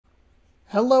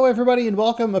Hello, everybody, and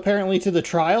welcome, apparently, to the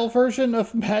trial version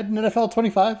of Madden NFL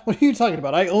 25. What are you talking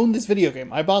about? I own this video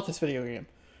game. I bought this video game.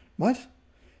 What?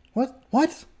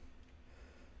 What?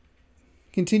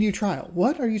 Continue trial.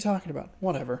 What are you talking about?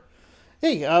 Whatever.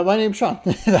 Hey, my name's Sean.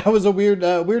 That was a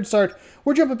weird start.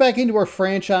 We're jumping back into our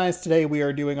franchise. Today we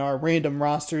are doing our random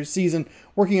rosters season,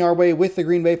 working our way with the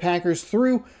Green Bay Packers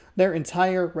through their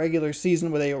entire regular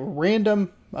season with a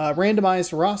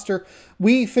randomized roster.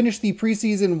 We finished the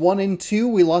preseason 1 and 2.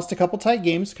 We lost a couple tight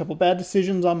games, a couple bad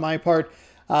decisions on my part,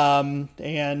 and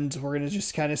we're gonna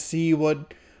just kind of see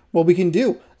what we can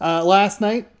do. Last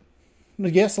night,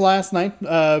 as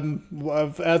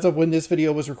of when this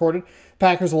video was recorded,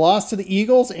 Packers lost to the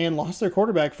Eagles and lost their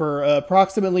quarterback for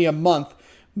approximately a month.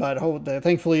 But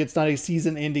thankfully, it's not a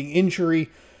season-ending injury.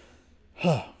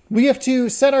 We have to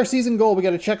set our season goal. We got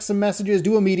to check some messages,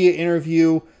 do a media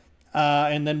interview,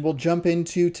 and then we'll jump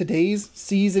into today's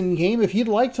season game. If you'd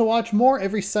like to watch more,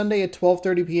 every Sunday at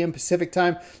 12:30 p.m. Pacific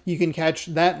time, you can catch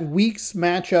that week's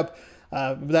matchup,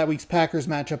 that week's Packers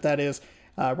matchup, that is,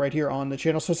 right here on the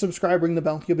channel. So subscribe, ring the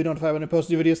bell. You'll be notified when I post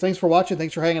new videos. Thanks for watching.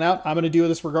 Thanks for hanging out. I'm going to do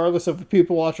this regardless of if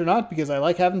people watch or not because I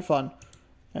like having fun.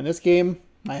 And this game,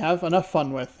 I have enough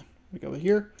fun with. We go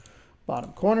here,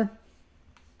 bottom corner.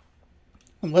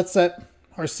 And let's set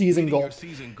our season goal. Your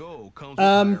season goal comes with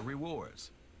higher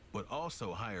rewards, but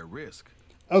also higher risk.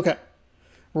 Okay.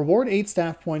 Reward 8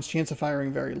 staff points, chance of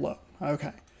firing very low.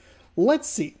 Okay. Let's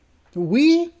see.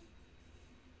 We're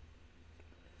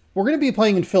going to be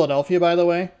playing in Philadelphia, by the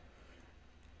way.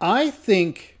 I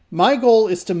think my goal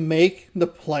is to make the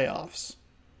playoffs.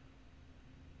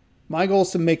 My goal is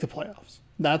to make the playoffs.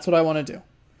 That's what I want to do.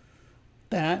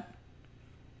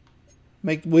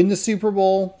 Win the Super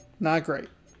Bowl. Not great.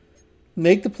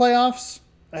 Make the playoffs.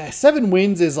 7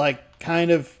 wins is like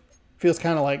feels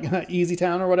kind of like easy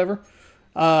town or whatever.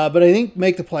 But I think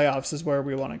make the playoffs is where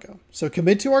we want to go. So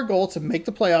commit to our goal to make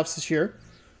the playoffs this year.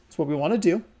 That's what we want to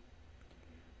do.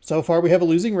 So far we have a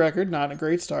losing record. Not a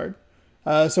great start.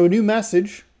 So a new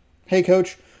message. Hey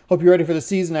coach, hope you're ready for the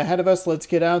season ahead of us. Let's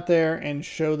get out there and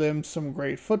show them some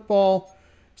great football.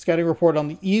 Scouting report on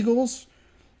the Eagles.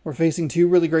 We're facing 2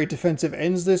 really great defensive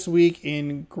ends this week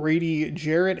in Grady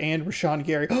Jarrett and Rashawn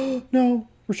Gary. Oh, no,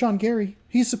 Rashawn Gary.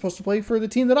 He's supposed to play for the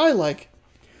team that I like.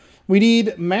 We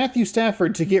need Matthew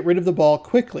Stafford to get rid of the ball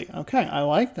quickly. Okay, I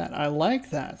like that. I like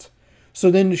that.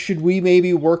 So then should we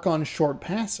maybe work on short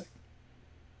passing?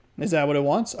 Is that what it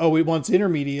wants? Oh, it wants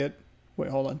intermediate.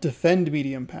 Wait, hold on. Defend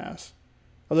medium pass.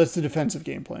 Oh, that's the defensive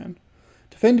game plan.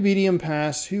 Defend medium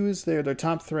pass. Who is there? Their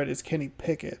top threat is Kenny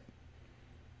Pickett.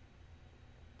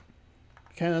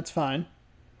 Okay, that's fine.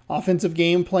 Offensive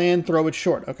game plan, throw it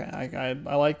short. Okay, I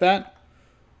like that.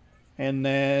 And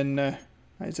then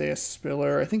Isaiah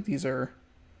Spiller. I think these are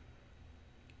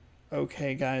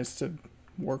okay guys to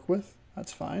work with.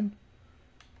 That's fine.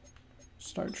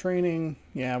 Start training.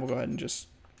 Yeah, we'll go ahead and just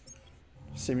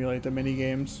simulate the mini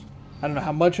games. I don't know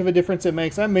how much of a difference it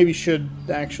makes. I maybe should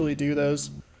actually do those.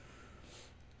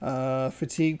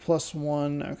 Fatigue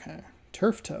 +1. Okay.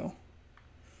 Turf toe.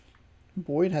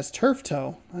 Boyd has turf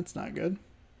toe. That's not good.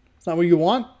 It's not what you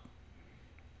want.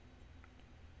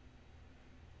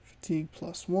 Fatigue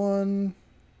 +1.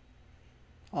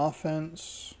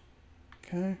 Offense.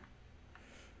 Okay.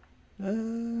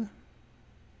 Okay.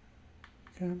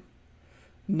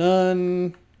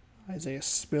 None. Isaiah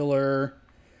Spiller.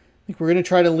 I think we're going to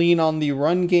try to lean on the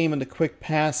run game and the quick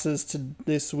passes to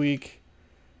this week.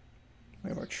 We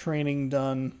have our training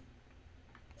done.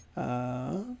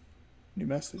 New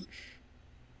message.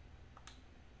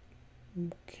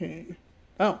 Okay.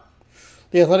 Oh.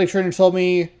 The athletic trainer told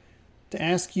me to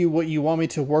ask you what you want me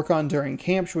to work on during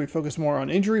camp. Should we focus more on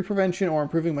injury prevention or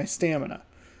improving my stamina?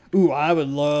 Ooh, I would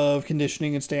love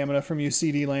conditioning and stamina from you,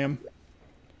 CD Lamb.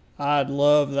 I'd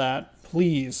love that.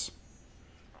 Please.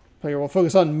 Player will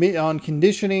focus on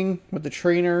conditioning with the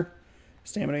trainer.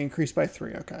 Stamina increased by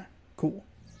 3. Okay. Cool.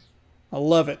 I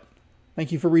love it.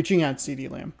 Thank you for reaching out, CD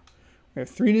Lamb. We have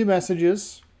 3 new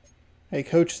messages. Hey,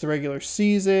 coach, the regular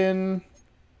season.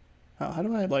 Oh, how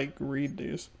do I, read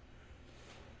these?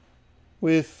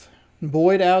 With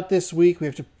Boyd out this week, we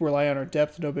have to rely on our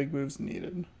depth. No big moves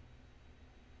needed.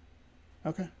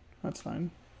 Okay, that's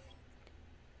fine.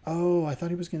 Oh, I thought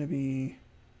he was going to be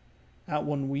out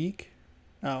 1 week.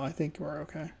 Oh, I think we're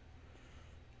okay.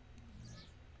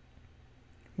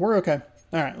 We're okay.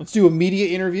 All right, let's do a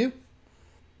media interview.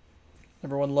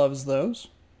 Everyone loves those.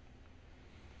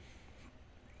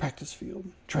 Practice field,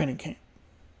 training camp.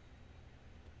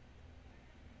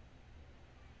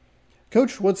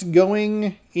 Coach, what's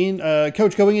going in?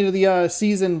 Coach, going into the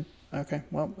season. Okay,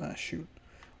 well, shoot.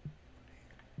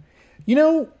 You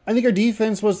know, I think our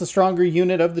defense was the stronger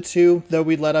unit of the two, though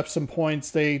we let up some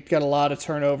points. They got a lot of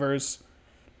turnovers.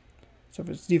 So if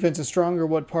its defense is stronger,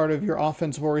 what part of your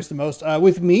offense worries the most?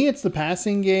 With me, it's the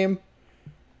passing game.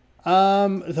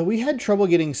 Though we had trouble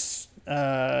getting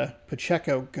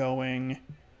Pacheco going.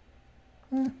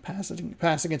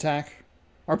 Passing attack.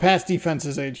 Our pass defense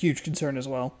is a huge concern as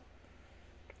well.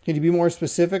 Can you be more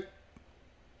specific?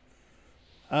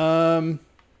 The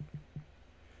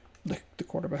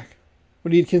quarterback.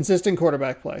 We need consistent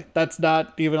quarterback play. That's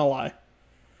not even a lie.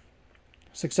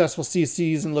 Successful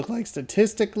season look like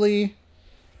statistically.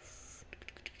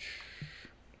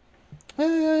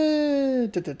 We'll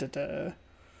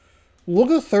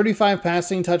go 35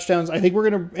 passing touchdowns. I think we're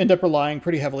going to end up relying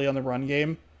pretty heavily on the run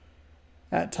game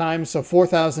at times. So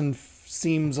 4,000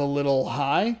 seems a little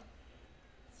high.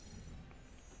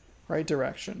 Right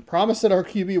direction. Promised that our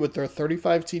QB would throw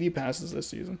 35 TD passes this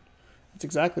season. That's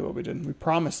exactly what we did. We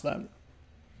promised that.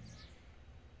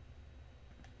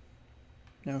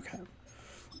 Okay.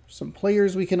 Some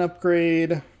players we can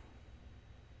upgrade.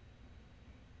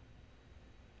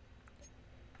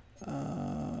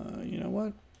 You know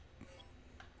what?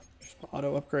 Just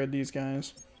auto upgrade these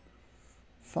guys.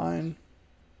 Fine.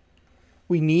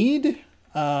 We need...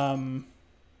 oh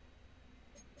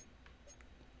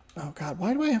God,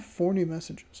 why do I have 4 new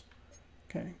messages?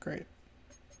 Okay, great.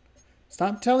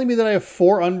 Stop telling me that I have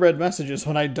 4 unread messages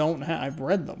when I don't have. I've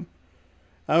read them.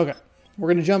 Okay, we're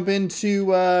gonna jump into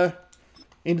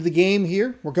the game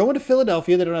here. We're going to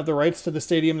Philadelphia. They don't have the rights to the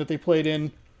stadium that they played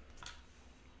in.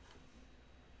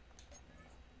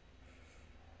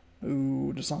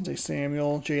 Ooh, Desante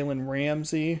Samuel, Jalen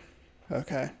Ramsey.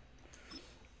 Okay.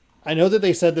 I know that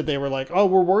they said that they were like, oh,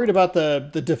 we're worried about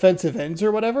the defensive ends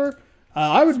or whatever.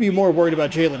 I would be more worried about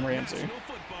Jalen Ramsey. Where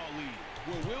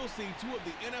we'll see 2 of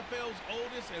the NFL's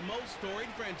oldest and most storied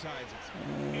franchises.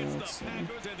 It's the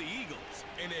Packers and the Eagles,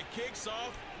 and it kicks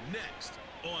off next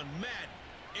on Madden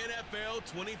NFL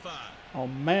 25. Oh,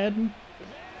 Madden.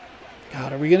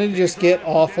 God, are we going to just get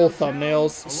awful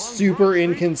thumbnails? Super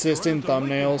inconsistent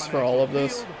thumbnails for all of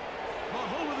this?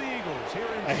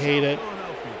 I hate it.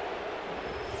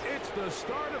 It's the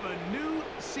start of a new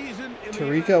season in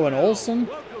Tirico and Olsen.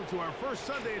 Welcome to our first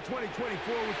Sunday of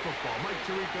 2024 with football. Mike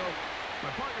Tirico, my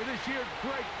partner this year,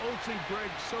 Greg Olsen.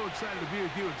 Greg, so excited to be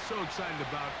with you and so excited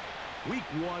about Week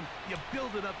 1. You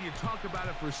build it up, you talk about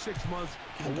it for 6 months,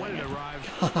 and when it arrives,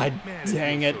 God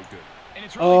dang it. So good.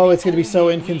 Oh, it's going to be so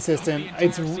inconsistent.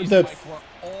 It's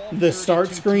the start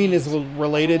screen is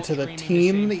related to the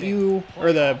team that you,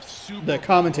 or the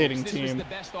commentating team. This was the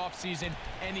best offseason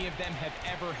any of them have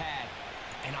ever had.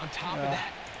 And on top of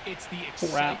that, it's the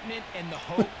excitement and the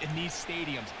hope in these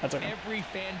stadiums. Every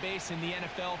fan base in the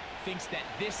NFL thinks that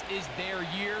this is their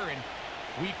year, and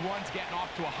Week 1's getting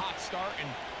off to a hot start, and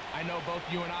I know both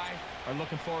you and I are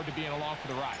looking forward to being along for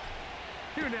the ride.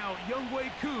 Here now, Younghoe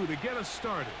Koo to get us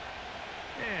started.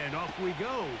 And off we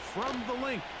go from the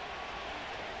link.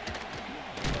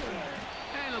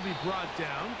 And it'll be brought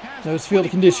down. Those field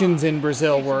conditions in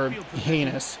Brazil were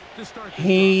heinous.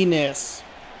 Heinous.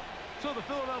 So the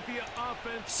Philadelphia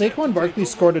offense. Saquon Barkley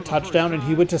scored a touchdown and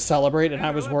he went to celebrate, and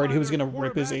I was worried he was going to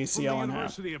rip his ACL in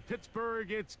half. University of Pittsburgh,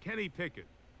 it's Kenny Pickett.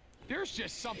 There's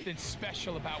just something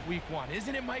special about Week 1,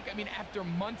 isn't it, Mike? I mean, after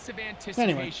months of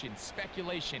anticipation,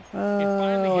 speculation, it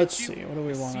finally let's hits you. see. What do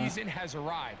we want? The season has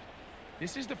arrived.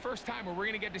 This is the first time where we're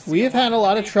going to get to see. We have had a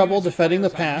lot of trouble defending the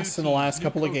pass in the last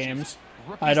couple of games.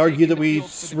 I'd argue that we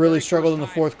really struggled in the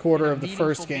fourth quarter of the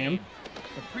first game.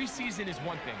 The preseason is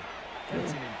one thing.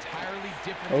 It's an entirely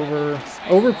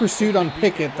different over pursuit on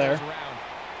Pickett there.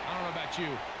 I don't know about you.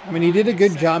 I mean, he did a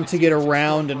good job to get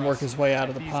around and work his way out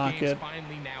of the pocket.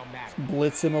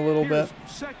 Blitz him a little bit.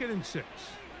 2nd and 6.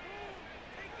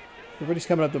 Everybody's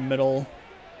coming up the middle.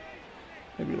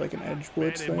 Maybe like an edge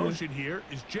blitz there. Motion here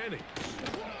is Jennings.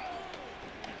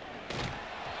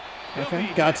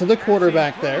 Okay, got to the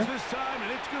quarterback there.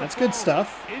 That's good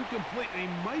stuff. Incomplete. They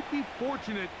might be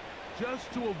fortunate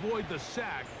just to avoid the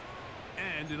sack,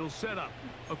 and it'll set up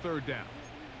a 3rd down.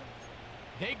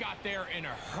 They got there in a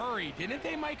hurry, didn't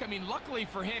they, Mike? I mean, luckily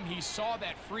for him, he saw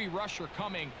that free rusher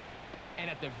coming, and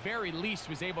at the very least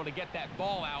was able to get that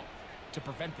ball out to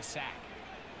prevent the sack.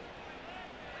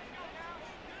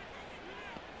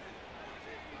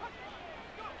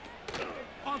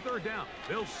 On 3rd down,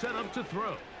 they'll set up to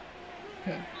throw.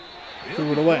 Okay.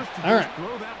 Threw it away. All right.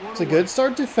 It's a good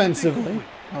start defensively.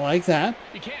 I like that.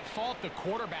 You can't fault the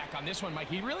quarterback on this one, Mike.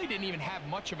 He really didn't even have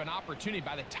much of an opportunity.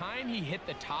 By the time he hit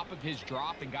the top of his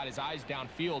drop and got his eyes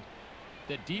downfield,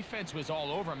 the defense was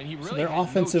all over him. And he really so their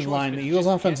offensive line, the Eagles'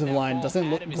 offensive line,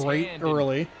 doesn't look great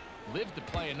early. Lived to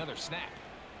play another snap.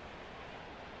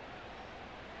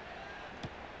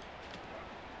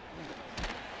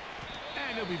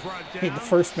 be brought Hey, down. the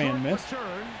first man missed.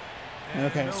 Return.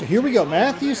 Okay, And so no here we go. change over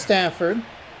Matthew there. Stafford.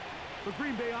 The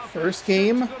Green Bay offense First set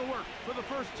game. to go to work for the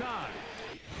first time.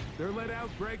 They're led out,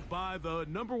 Greg, by the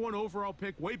 #1 overall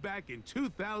pick way back in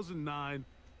 2009,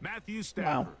 Matthew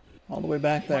Stafford. Wow. All the way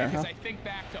back there, Because huh? I think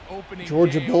back to opening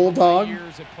Georgia day Bulldog. over my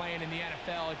years of playing in the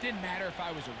NFL. It didn't matter if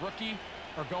I was a rookie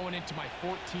or going into my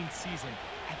 14th season.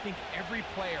 I think every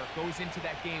player goes into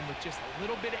that game with just a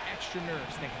little bit of extra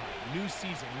nerves, thinking, new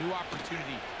season, new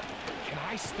opportunity. Can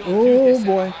I still do this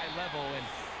boy. at a high level? And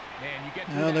man, you get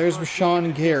through Now that there's first Rashawn game,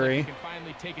 and it feels like Gary. you can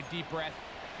finally take a deep breath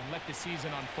and let the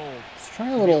season unfold. Let's try a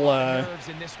There'll be little, lot of nerves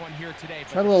in this one here today,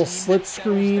 but try a the little team slip that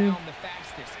settles screen. down the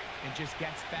fastest and just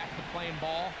gets back to playing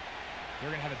ball, they're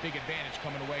going to have a big advantage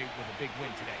coming away with a big win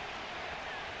today.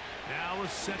 Now a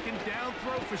second down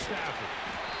throw for Stafford.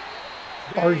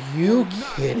 Are you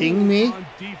kidding me? On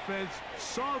defense,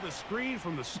 saw the screen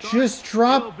from the start. Just It'll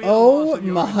drop. be a loss Oh of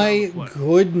yardage my on the play.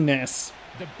 goodness.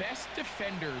 The best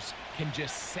defenders can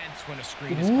just sense when a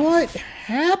screen is coming. What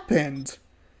happened?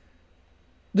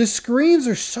 The screens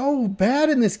are so bad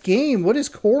in this game. What is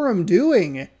Corum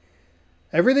doing?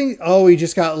 Everything. Oh, he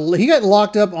got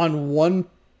locked up on one.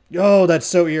 Oh, that's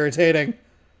so irritating.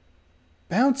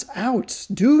 Bounce out.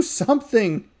 Do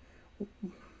something.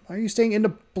 Why are you staying in the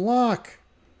block?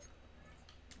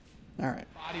 All right.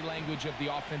 Body language of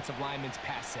the offensive lineman's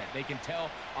pass set. They can tell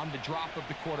on the drop of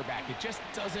the quarterback. It just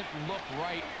doesn't look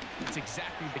right. It's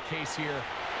exactly the case here.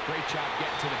 Great job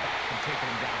getting to the back and taking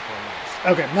him down for a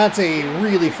loss. Okay, that's a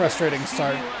really frustrating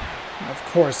start. Of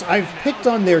course, I've picked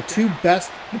on their two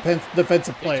best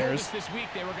defensive players. This week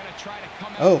they were going to try to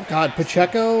come out Oh God, fast.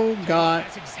 Pacheco got.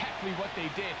 That's exactly what they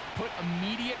did. Put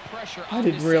immediate pressure on I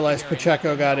didn't this realize secondary.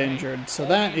 Pacheco got injured, so All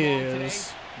that game long is.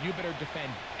 today, you better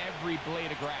defend every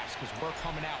blade of grass because we're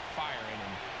coming out firing.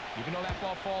 And even though that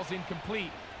ball falls incomplete,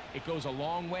 it goes a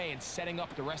long way in setting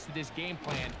up the rest of this game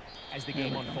plan as the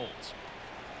game unfolds.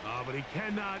 But he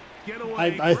cannot get away. I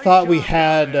Great thought we job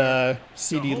had there.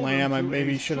 CD To hold Lamb. him I to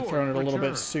maybe a should have short thrown it a little bit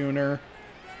return. sooner.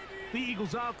 The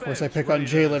Eagles Of course, I pick on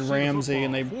Jalen Ramsey,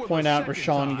 and they point out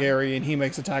Rashawn Gary, and he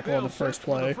makes a tackle on the first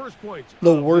play.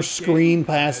 The worst screen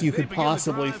pass you could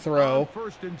possibly throw.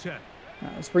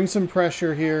 Let's bring some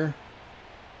pressure here.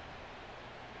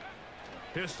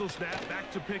 Pistol snap back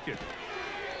to Pickett.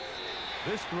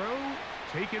 This throw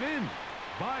taken in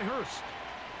by Hurst.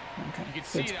 Okay, You can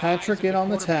see the Fitzpatrick eyes of in on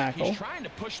the quarterback. tackle. He's trying to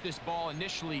push this ball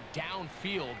initially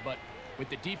downfield, but with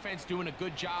the defense doing a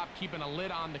good job keeping a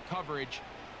lid on the coverage,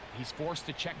 he's forced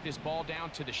to check this ball down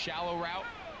to the shallow route.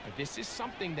 But this is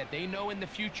something that they know in the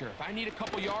future. If I need a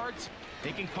couple yards,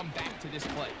 they can come back to this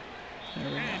play.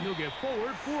 And he'll get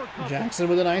forward for a couple. Jackson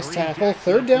with a nice Kareem tackle.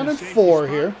 Jackson Third down in the and safety 4 spot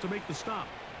here. to make the stop.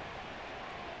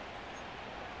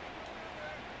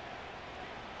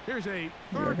 Here's a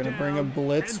We're third going to bring a down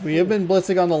blitz. and We have 4. been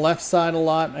blitzing on the left side a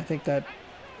lot. I think that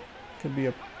could be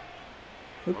a...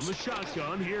 From the Oops.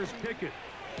 shotgun, here's Pickett.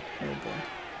 Oh, boy.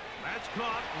 That's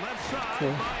caught left side Cool.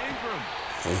 by Ingram.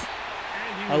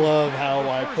 And he I will love back how for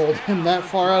I first pulled him down. that The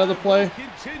far out of the drive play. will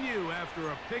Continue after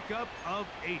a pickup of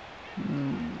 8.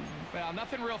 Well,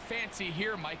 nothing real fancy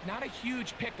here, Mike. Not a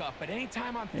huge pickup, but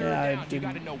anytime on third Yeah, I down, you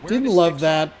got to know where didn't the love sticks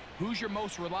that. are, who's your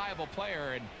most reliable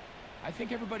player, and I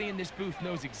think everybody in this booth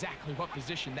knows exactly what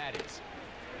position that is.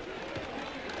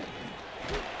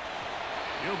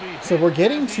 So we're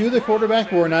getting to the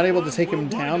quarterback, but we're not able to take him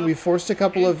down. We forced a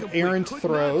couple of errant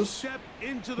throws.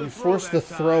 We forced the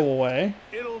throw away.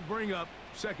 It'll bring up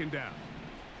second down.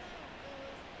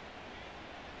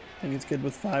 I think it's good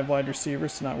with 5 wide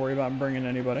receivers to not worry about bringing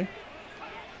anybody.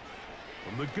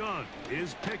 From the gun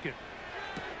is Pickett.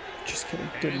 Just kidding.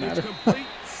 Didn't And it's matter. complete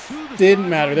to the Didn't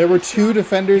matter. There were 2 sideline.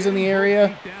 defenders in the area.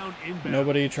 Getting down inbound.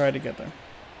 Nobody tried to get there.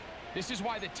 This is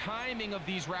why the timing of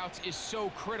these routes is so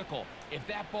critical. If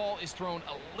that ball is thrown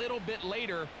a little bit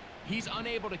later, he's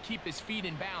unable to keep his feet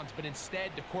in bounds, but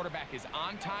instead the quarterback is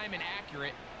on time and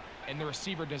accurate, and the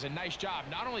receiver does a nice job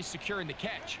not only securing the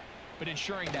catch, but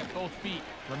ensuring that both feet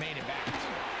remain in bounds.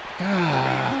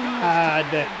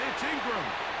 God. And it's Ingram.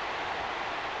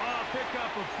 A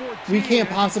pickup of 14, We can't and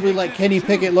he possibly let takes Kenny it to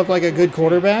Pickett look like a good 14.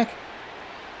 quarterback.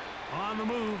 On the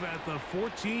move at the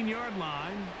 14-yard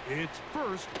line, it's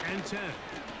 1st and 10.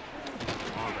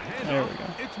 On the There we handoff,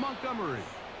 go. it's Montgomery.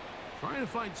 Trying to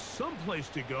find some place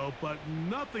to go, but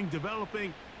nothing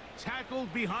developing.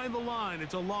 Tackled behind the line.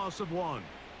 It's a loss of 1.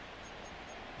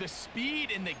 The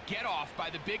speed and the get-off by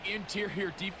the big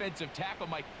interior defensive tackle,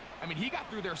 Mike. I mean, he got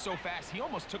through there so fast, he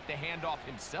almost took the handoff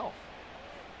himself.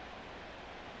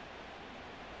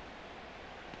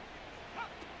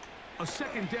 A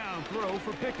second down throw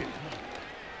for Pickett.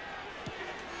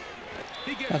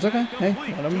 That's okay. Hey,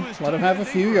 let him have a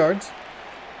few yards.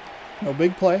 No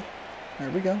big play. There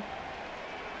we go.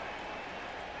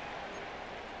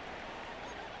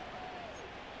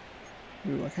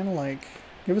 Ooh, I kind of like...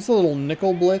 Give us a little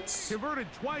nickel blitz. Converted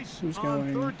twice Who's on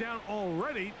going? third down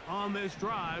already on this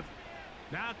drive.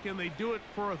 Now can they do it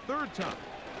for a third time?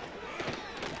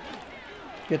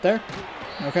 Get there?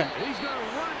 Okay. He's going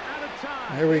to run out of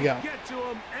time. There we go. Get to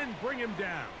him and bring him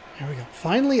down. There we go.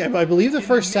 Finally, I believe the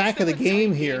first sack of the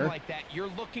game here.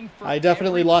 I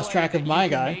definitely lost track of my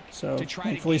guy, so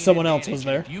hopefully someone else was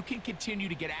there. You can continue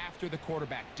to get after the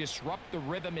quarterback, disrupt the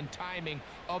rhythm and timing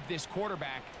of this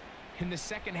quarterback in the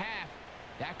second half.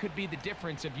 That could be the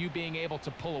difference of you being able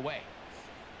to pull away.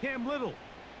 Cam Little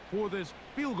for this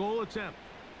field goal attempt.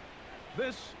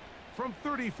 This from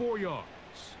 34 yards.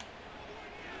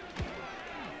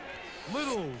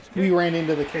 Little's We ran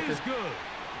into the kicker. is good.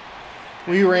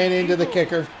 We ran into the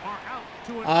kicker. Are out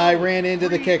to an I ran into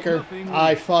the kicker. 3-0 lead.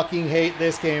 I fucking hate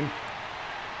this game.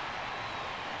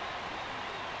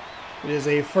 It is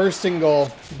a first and goal.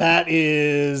 That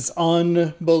is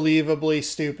unbelievably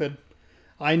stupid.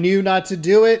 I knew not to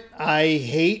do it. I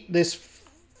hate this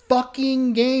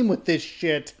fucking game with this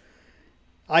shit.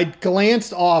 I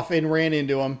glanced off and ran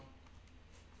into him.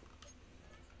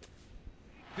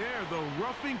 There, the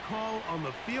roughing call on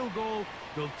the field goal.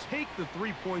 They'll take the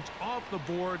 3 points off the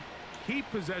board, keep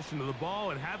possession of the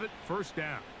ball, and have it first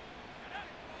down.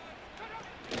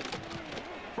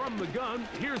 From the gun,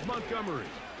 here's Montgomery.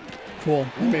 Cool.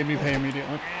 They made me pay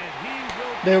immediately. And he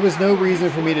will There was no reason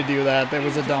for me to do that. There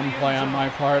was a dumb play on my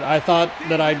part. I thought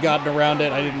that I'd gotten around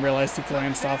it. I didn't realize he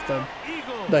glanced off the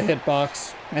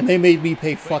hitbox. And they made me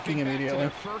pay fucking immediately.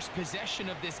 The first possession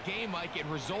of this game, Mike, it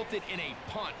resulted in a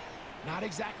punt. Not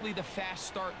exactly the fast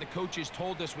start the coaches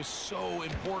told us was so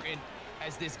important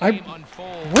as this game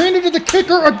unfolds. Ran into the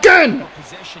kicker again!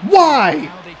 Why?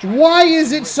 Why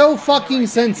is it so fucking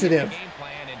sensitive?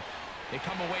 They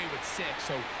come away with 6,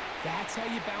 so that's how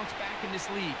you bounce back in this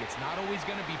league. It's not always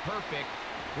going to be perfect.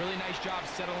 Really nice job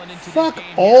settling into Fuck this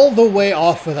game all the way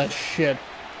off of that shit.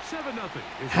 7-0.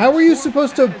 How are you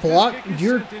supposed to block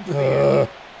your...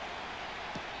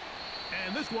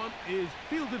 And this one is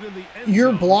fielded in the end Your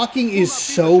zone. blocking is Will not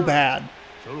be so returned. bad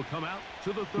So it'll come out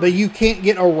to the 30. that you can't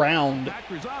get around.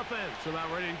 Packers offense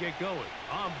about ready to get going.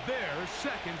 On their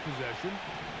second possession,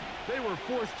 they were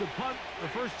forced to punt the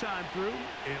first time through.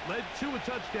 It led to a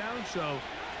touchdown, so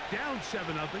down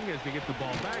 7-0 as they get the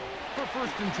ball back for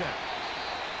first and 10.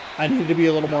 I need to be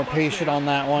a little more patient on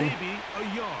that one. Maybe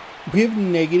a yard. We have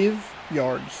negative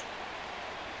yards.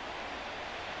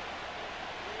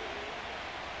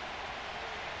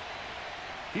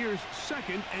 Here's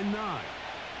 2nd and 9.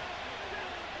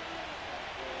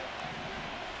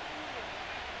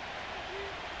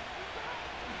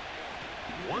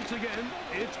 Once again,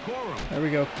 it's Corum. There we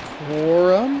go.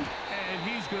 Corum. And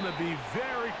he's going to be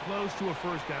very close to a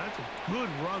first down. That's a good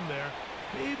run there.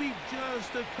 Maybe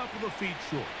just a couple of feet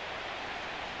short.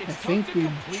 I think we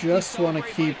just want to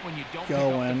keep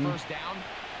going. First down,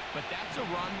 but that's a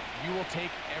run you will take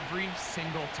every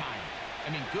single time. I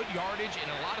mean, good yardage in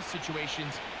a lot of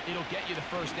situations. It'll get you the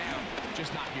first down,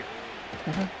 just not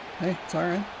here. Hey, it's all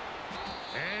right.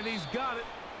 And he's got it.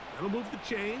 That'll move the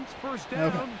chains. First down.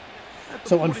 Okay. At the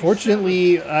So 47.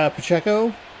 unfortunately,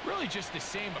 Pacheco, Really just the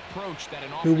same approach that an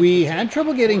who we had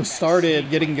trouble getting started,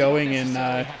 getting going in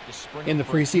the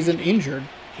preseason, injured.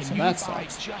 So that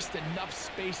sucks. Just enough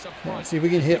space up Yeah, front. see if we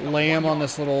can hit Lamb on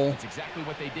this little... That's exactly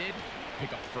what they did.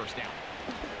 Pick up the first down.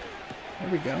 There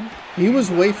we go. He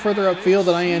was way further upfield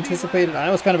than I anticipated.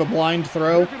 I was kind of a blind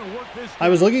throw. I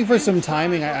was looking for some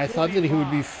timing. I thought that he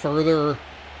would be further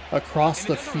across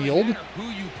the field. No matter who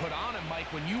you put on him,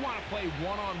 Mike, when you want to play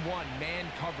one-on-one man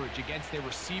coverage against a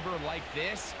receiver like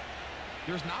this,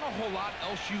 there's not a whole lot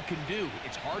else you can do.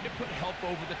 It's hard to put help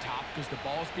over the top because the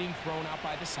ball's being thrown out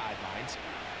by the sidelines.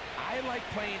 I like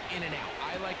playing in and out.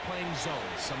 I like playing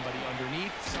zones. Somebody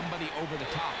underneath, somebody over the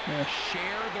top. Yeah.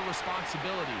 Share the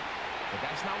responsibility. But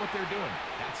that's not what they're doing.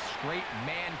 That's straight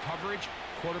man coverage.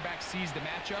 Quarterback sees the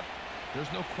matchup.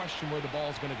 There's no question where the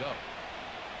ball's going to go.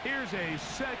 Here's a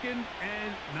 2nd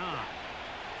and 9.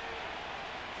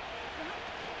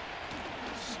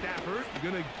 Stafford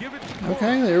going to give it to Corum.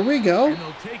 Okay, there we go. And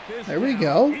they'll take this There we down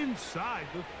go. inside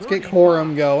the Let's get 35.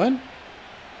 Corum going.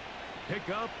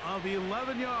 Pickup of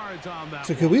 11 yards on that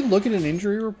So one. could we look at an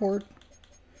injury report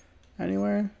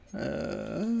anywhere?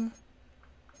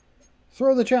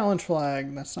 Throw the challenge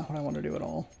flag. That's not what I want to do at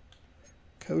all.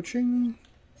 Coaching.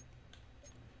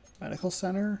 Medical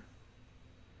center.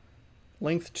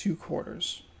 Length 2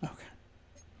 quarters. Okay.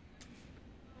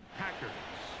 Packers.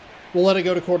 We'll let it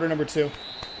go to quarter number 2.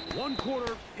 1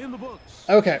 quarter in the books.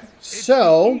 Okay,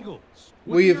 so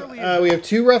we have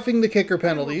 2 roughing the kicker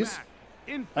penalties.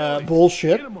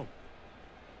 Bullshit.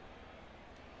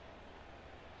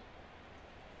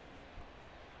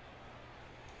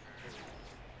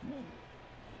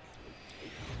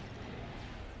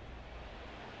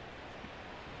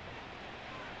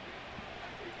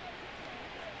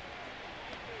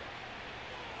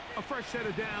 A fresh set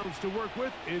of downs to work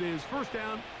with. It is 1st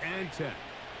down and 10.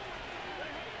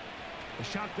 A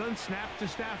shotgun snap to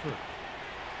Stafford.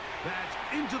 That's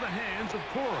into the hands of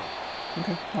Cora.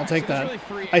 Okay, I'll take that.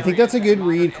 I think that's a good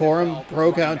read. Corum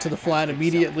broke out to the flat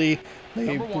immediately.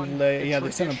 They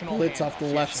sent a blitz off the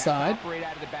left side.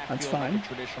 That's fine.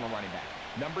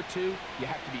 Number 2, you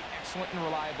have to be excellent and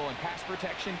reliable in pass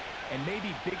protection, and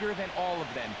maybe bigger than all of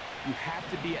them, you have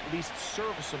to be at least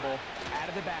serviceable out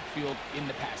of the backfield in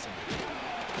the passing.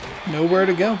 Nowhere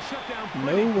to go.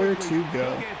 Nowhere to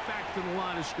go. Get back to the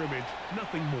line of scrimmage.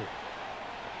 Nothing more.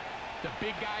 The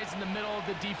big guys in the middle of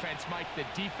the defense, Mike, the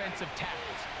defensive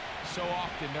tackles. So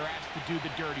often they're asked to do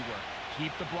the dirty work.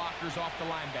 Keep the blockers off the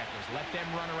linebackers. Let them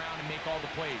run around and make all the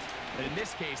plays. But in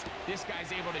this case, this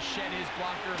guy's able to shed his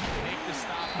blocker, make the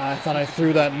stop. I thought I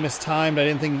threw that and mistimed. I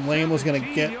didn't think Lamb was going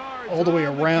to get all the way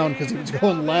around because he was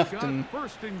going left. And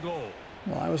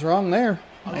well, I was wrong there.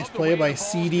 Nice play by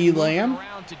C.D. Lamb.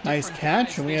 Nice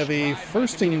catch. And we have a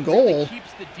 1st and goal.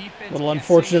 A little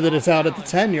unfortunate that it's out at the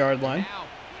 10-yard line.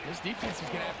 This defense is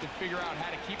going to have to figure out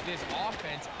how to keep this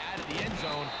offense out of the end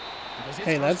zone.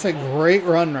 Hey, that's a great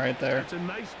run right there. That's a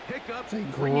nice pickup. It's a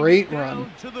great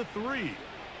run. To the 3.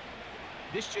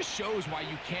 This just shows why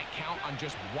you can't count on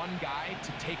just one guy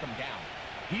to take him down.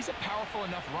 He's a powerful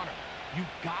enough runner. You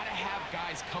got to have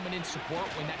guys coming in support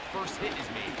when that first hit is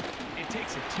made. It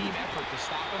takes a team effort to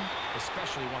stop him,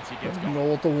 especially once he gets going.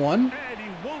 Goal at the 1. And he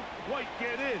won't quite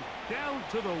get in. Down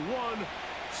to the 1,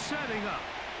 setting up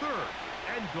 3rd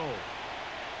and goal.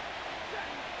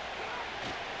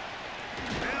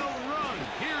 They'll run.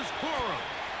 Here's Cora.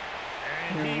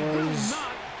 And he will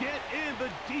not get in. The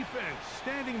defense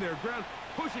standing their ground,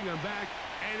 pushing him back,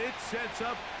 and it sets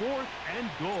up 4th and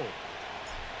goal.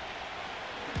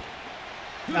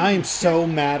 I am so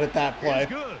mad at that play.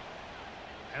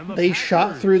 They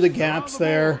shot through the gaps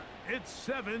there. It's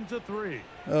 7-3.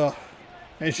 Ugh.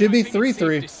 It should be 3-3.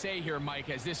 Safe to say here,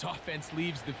 Mike, as this offense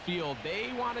leaves the field,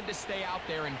 they wanted to stay out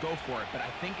there and go for it. But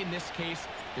I think in this case,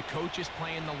 the coach is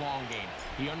playing the long game.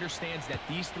 He understands that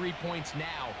these 3 points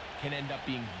now can end up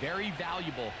being very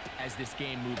valuable as this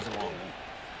game moves along.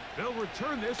 They'll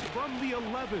return this from the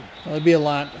 11. Well, it'd be a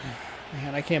lot.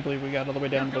 Man, I can't believe we got all the way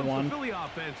down to the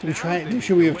 1.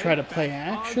 Should we have tried to play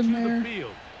action there?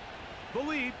 The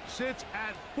lead sits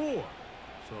at 4.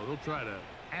 So they'll try to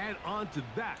add on to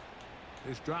that.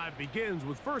 This drive begins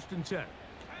with 1st and 10.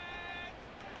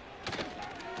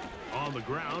 On the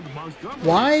ground, Montgomery.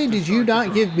 Why did you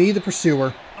not give me the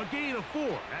pursuer? A gain of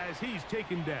 4 as he's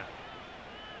taken down.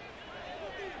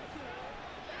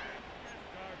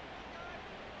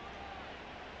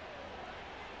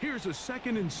 Here's a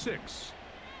 2nd and 6.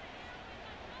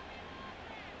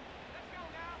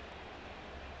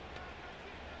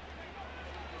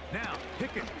 Now,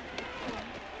 Pickett.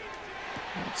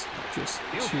 That's just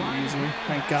too easy.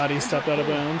 Thank God he stepped out of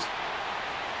bounds.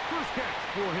 First catch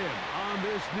for him on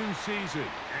this new season.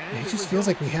 It just feels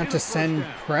like we have to send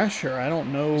pressure. I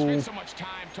don't know. We spent so much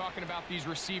time talking about these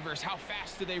receivers. How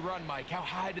fast do they run, Mike? How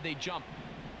high do they jump?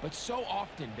 But so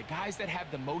often, the guys that have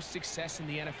the most success in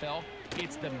the NFL,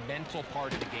 it's the mental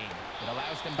part of the game. It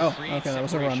allows them to create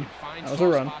separation, find soft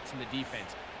spots in the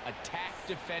defense, attack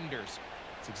defenders.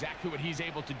 It's exactly what he's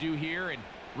able to do here, and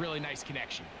really nice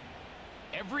connection.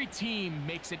 Every team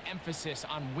makes an emphasis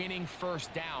on winning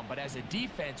 1st down, but as a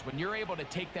defense, when you're able to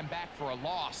take them back for a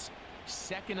loss,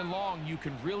 2nd and long, you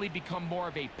can really become more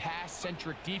of a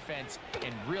pass-centric defense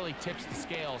and really tips the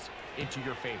scales into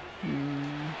your favor.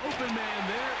 Open man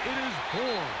there, it is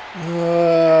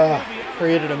Bourne.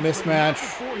 Created a mismatch.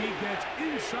 Before he gets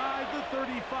inside the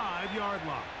 35-yard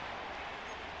line.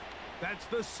 That's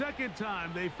the 2nd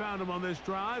time they found him on this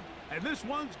drive, and this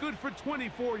one's good for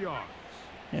 24 yards.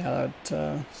 Yeah,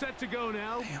 that... Set to go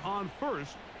now on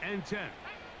 1st and 10.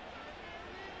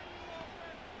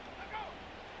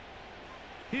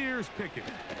 Here's Pickett.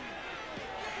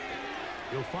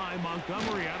 You'll find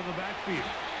Montgomery out of the backfield.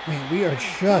 Man, we are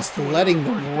just letting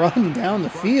them run down the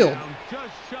field.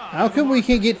 How come we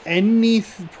can't get any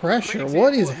pressure?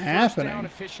 What is happening?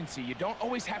 Efficiency. You don't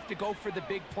always have to go for the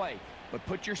big play, but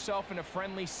put yourself in a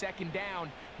friendly 2nd down.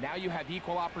 Now you have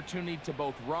equal opportunity to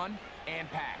both run and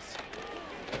pass.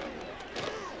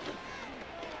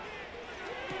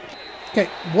 Okay,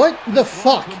 what the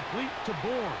fuck?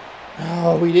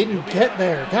 Oh, we didn't get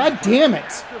there. God damn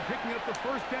it.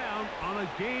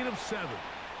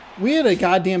 We had a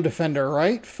goddamn defender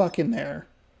right fucking there.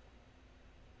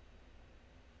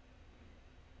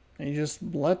 And you just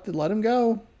let him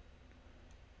go.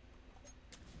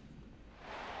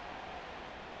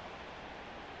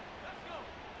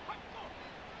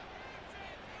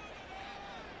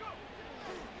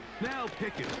 Now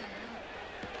Pickett.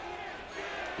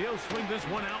 He'll swing this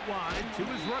one out wide to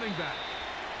his running back.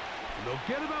 And they'll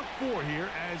get about 4 here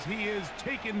as he is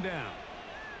taken down.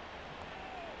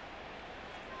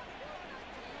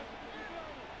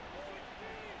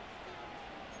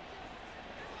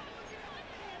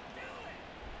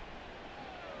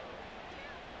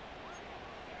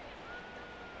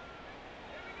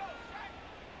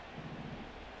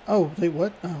 Oh, they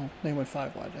what? Oh, they went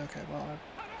 5 wide. Okay, well.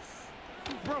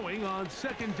 Throwing on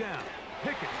 2nd down.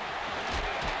 Pickett.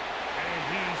 And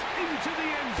he's into the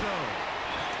end zone.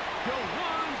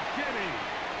 Jawan Jennings.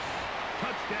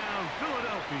 Touchdown,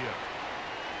 Philadelphia.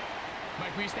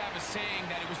 Mike, we used to have a saying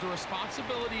that it was the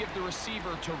responsibility of the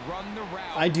receiver to run the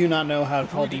route. I do not know how to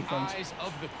call defense. Eyes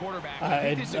of the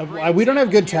quarterback. We don't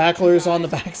have good tacklers on the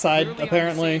backside,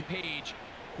 apparently.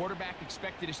 Quarterback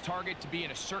expected his target to be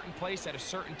in a certain place at a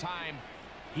certain time.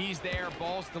 He's there,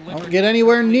 ball's delivered. Don't get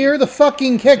anywhere near the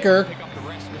fucking kicker.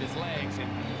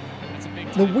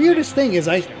 The weirdest thing is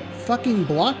I fucking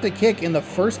blocked a kick in the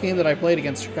first game that I played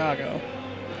against Chicago.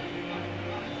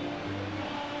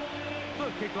 The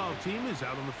kickoff team is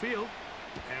out on the field,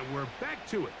 and we're back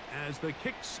to it as the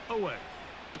kick's away.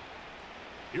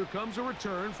 Here comes a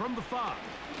return from the 5.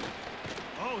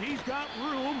 Oh, he's got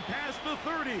room past the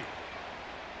 30.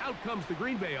 Out comes the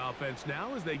Green Bay offense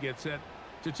now as they get set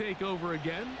to take over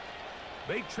again.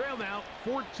 They trail now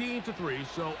 14-3,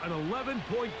 so an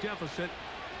 11-point deficit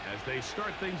as they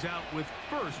start things out with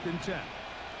 1st and 10.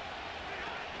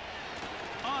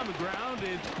 On the ground,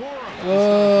 it's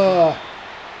Cora.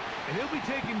 And he'll be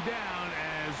taken down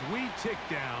as we tick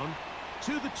down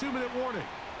to the 2-minute warning.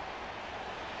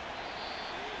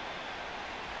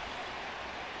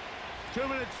 2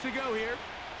 minutes to go here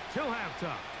till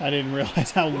halftime. I didn't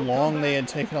realize how long they had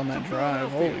taken on that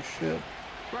drive. Holy shit.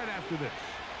 Right after this.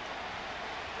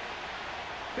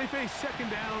 They face 2nd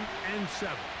down and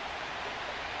 7.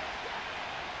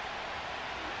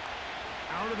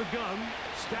 Out of the gun,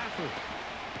 Stafford.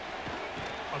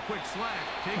 A quick slant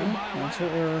taken by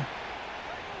Lamb.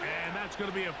 And that's going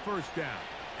to be a 1st down.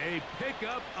 A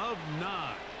pickup of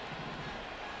 9.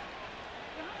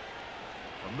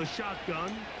 From the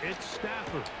shotgun, it's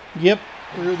Stafford. Yep,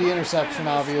 threw the interception,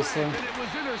 obviously. And it was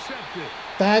intercepted.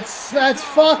 That's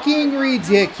fucking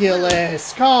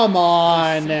ridiculous. Come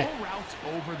on. Routes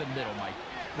over the middle, Mike.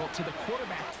 Well, to the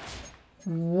quarterback.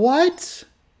 What?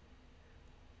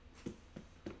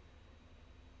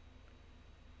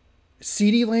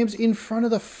 CeeDee Lamb's in front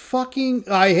of the fucking...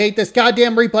 I hate this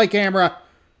goddamn replay camera.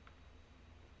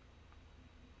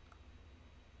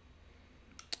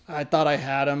 I thought I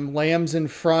had him. Lamb's in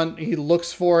front. He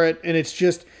looks for it. And it's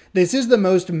just... This is the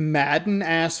most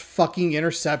Madden-ass fucking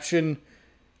interception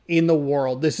in the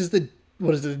world. This is the...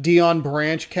 What is it? The Deion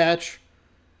Branch catch?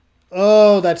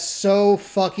 Oh, that's so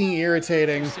fucking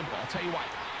irritating. Simple. I'll tell you what.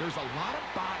 There's a lot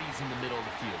of bodies in the middle of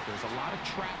the field. There's a lot of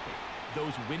traffic.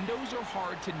 Those windows are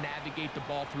hard to navigate the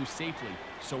ball through safely.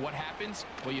 So what happens?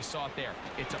 Well, you saw it there.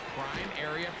 It's a prime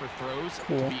area for throws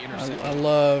to be intercepted. I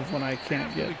love when I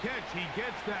can't get... He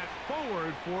gets that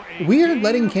forward for a Weird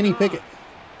letting Kenny Pickett.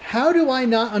 How do I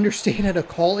not understand how to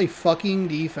call a fucking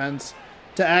defense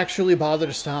to actually bother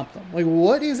to stop them? Like,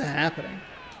 what is happening?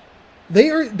 They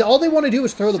are... All they want to do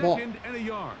is throw the ball. 2nd and a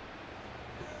yard.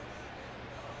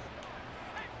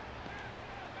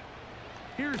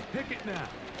 Here's Pickett now.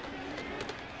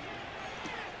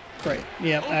 Great.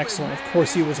 Yep, excellent. Of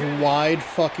course he was wide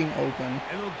fucking open.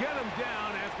 And they'll get him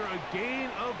down after a gain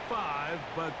of 5,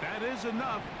 but that is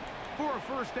enough for a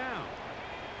 1st down.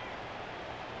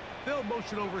 They'll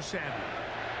motion over Samuel.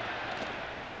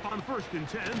 On 1st and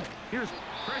 10, here's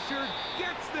pressure,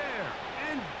 gets there,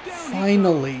 and down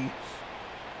Finally. He goes.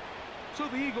 So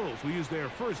the Eagles will use their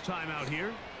 1st time out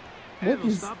here.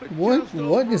 What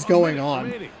is going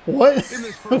on?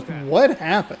 What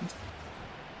happened?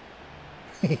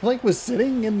 He like was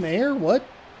sitting in there. What?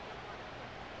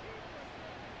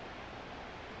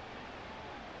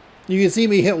 You can see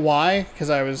me hit Y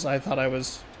because I thought I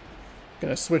was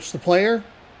gonna switch the player.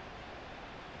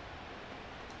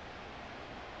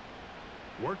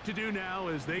 Work to do now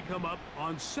as they come up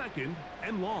on 2nd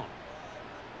and long.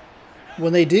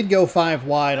 When they did go 5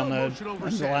 wide on the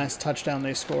last touchdown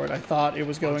they scored, I thought it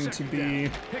was going to be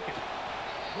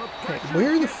Okay,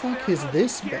 where the fuck has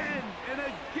this been? And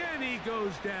again he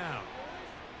goes down.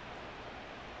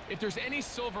 If there's any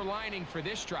silver lining for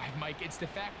this drive, Mike, it's the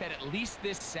fact that at least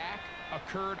this sack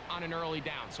occurred on an early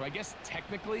down. So I guess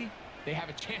technically they have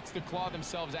a chance to claw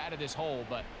themselves out of this hole,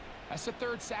 but that's the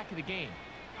third sack of the game.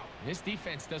 This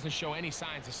defense doesn't show any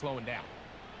signs of slowing down.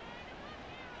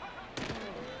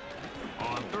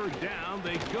 On third down,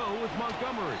 they go with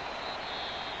Montgomery.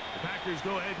 The Packers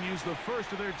go ahead and use the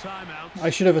first of their timeouts. I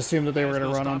should have assumed that they were going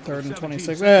to run on 3rd and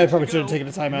 26. I probably should have taken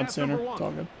a timeout sooner. It's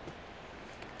all good.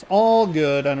 It's all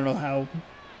good. I don't know how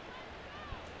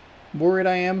worried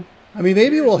I am. I mean,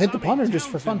 maybe we'll hit the punter just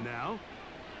for fun. Now,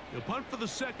 he'll punt for the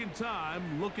second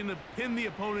time, looking to pin the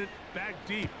opponent back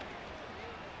deep.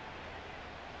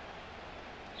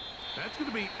 That's going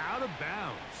to be out of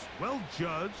bounds. Well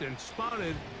judged and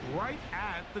spotted right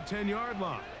at the 10-yard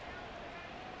line.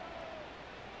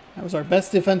 That was our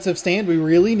best defensive stand. We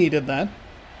really needed that.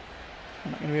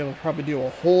 I'm not going to be able to probably do a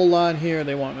whole lot here.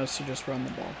 They want us to just run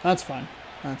the ball. That's fine.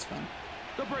 That's fine.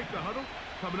 They'll break the huddle.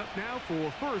 Coming up now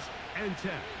for 1st and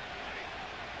 10.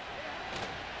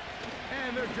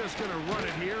 And they're just going to run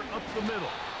it here up the middle.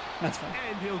 That's fine.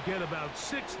 And he'll get about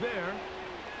 6 there,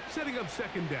 setting up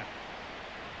 2nd down.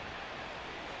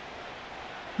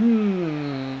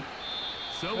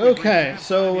 Okay,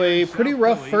 so a pretty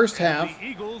rough first half.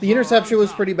 The interception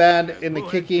was pretty bad, and the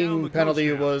kicking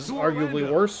penalty was arguably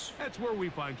worse.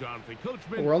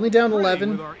 But we're only down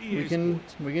 11. We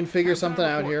can figure something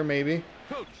out here, maybe.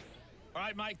 All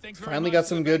right, Mike, thanks Finally got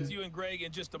some good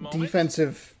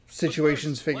defensive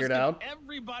situations figured out.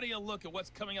 Everybody a look at what's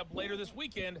coming up later this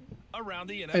weekend around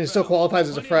the NFL. And it still qualifies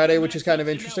as a Friday, which is kind of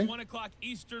interesting. 1 o'clock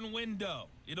Eastern window.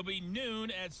 It'll be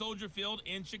noon at Soldier Field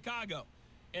in Chicago.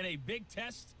 And a big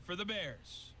test for the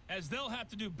Bears, as they'll have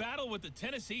to do battle with the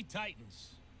Tennessee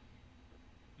Titans.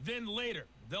 Then later,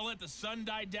 they'll let the sun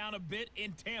die down a bit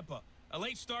in Tampa. A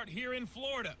late start here in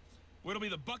Florida, where it'll be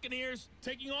the Buccaneers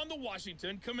taking on the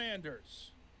Washington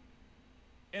Commanders.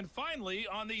 And finally,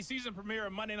 on the season premiere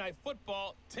of Monday Night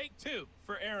Football, take 2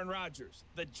 for Aaron Rodgers,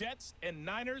 the Jets and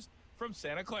Niners from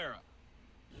Santa Clara.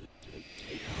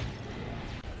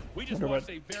 We just watched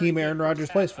a very team Aaron Rodgers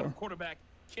plays for. Quarterback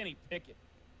Kenny Pickett.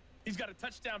 He's got a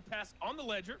touchdown pass on the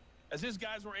ledger as his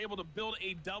guys were able to build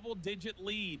a double-digit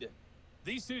lead.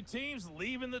 These two teams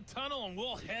leave in the tunnel, and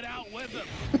we'll head out with them.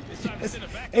 It's time to send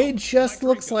it back. It just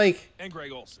looks like... And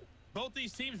Greg Olsen. Both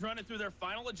these teams running through their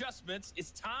final adjustments. It's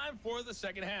time for the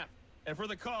second half. And for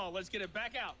the call, let's get it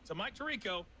back out to Mike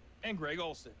Tirico and Greg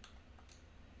Olsen.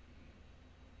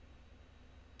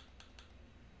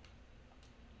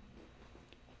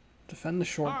 Defend the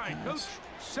short pass. Coach,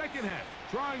 second half.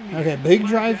 Okay, big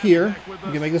drive here.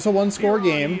 You can make this a one-score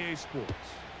game.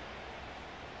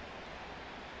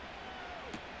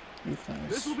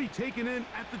 This will be taken in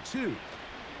at the 2.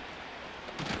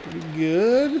 Pretty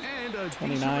good. And a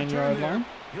 29-yard line.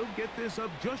 He'll get this up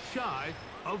just shy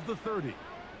of the 30.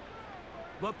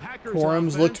 The Packers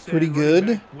Corum's looked pretty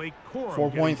good.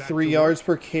 4.3 yards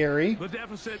per carry. The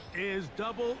deficit is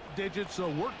double digits, so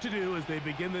work to do as they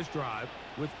begin this drive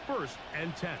with 1st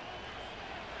and 10.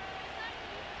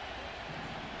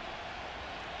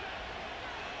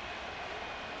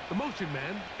 The motion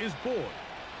man is Boyd.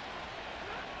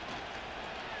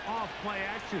 Off play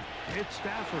action. It's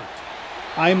Stafford.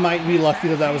 I might be lucky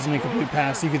that that was an incomplete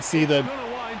pass. You could see the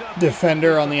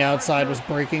defender on the outside was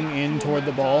breaking in toward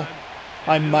the ball.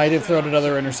 I might have thrown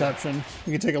another interception.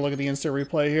 You can take a look at the instant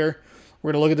replay here.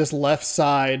 We're going to look at this left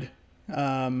side.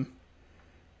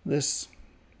 This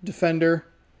defender,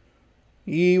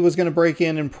 he was going to break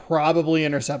in and probably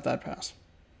intercept that pass.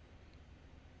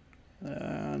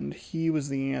 And he was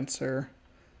the answer.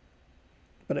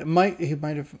 But he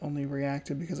might have only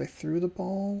reacted because I threw the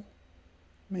ball.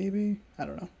 Maybe? I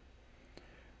don't know.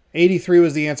 83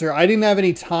 was the answer. I didn't have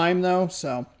any time, though,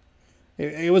 so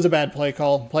it was a bad play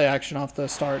call. Play action off the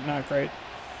start. Not great.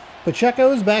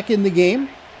 Pacheco's back in the game.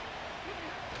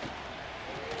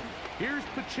 Here's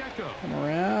Pacheco. Come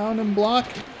around and block.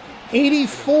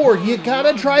 84. You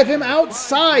gotta drive him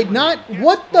outside, not...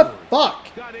 What the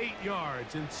fuck? Got 8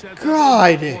 yards and set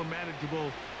God.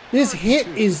 This hit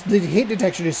is... The hit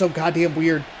detection is so goddamn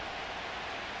weird.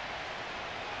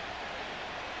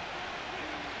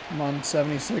 Come on,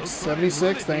 76.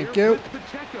 76, thank you.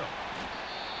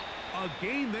 A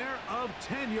gain there of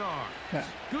 10 yards. Okay.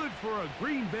 Good for a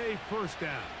Green Bay first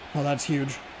down. Oh, that's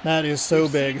huge. That is so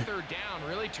big. Third down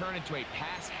really turned into a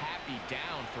pass-happy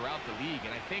down throughout the league,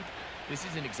 and I think this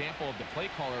is an example of the play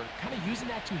caller kind of using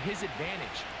that to his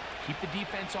advantage. Keep the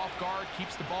defense off guard,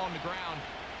 keeps the ball on the ground,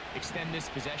 extend this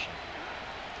possession.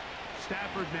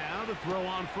 Stafford now to throw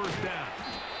on first down.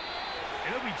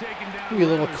 Maybe a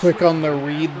little quick on the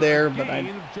read there, but I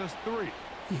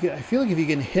feel like if you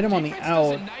can hit him on the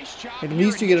out, at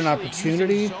least you get an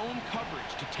opportunity. Zone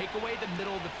coverage to take away the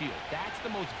middle of the field. That's the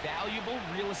most valuable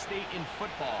real estate in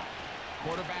football.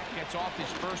 Quarterback gets off his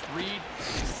first read,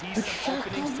 sees some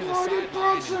openings to the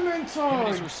sideline, and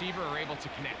his receiver are able to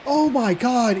connect. Oh my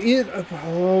God!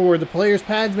 Were the players'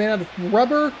 pads made out of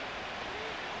rubber?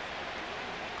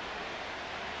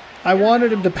 I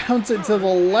wanted him to bounce it to the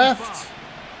left.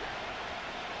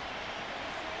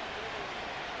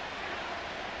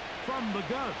 From the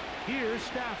gun, here's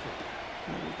Stafford.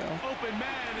 There we go. Open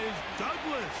man is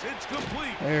Douglas. It's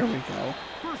complete. There we go.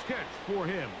 First catch for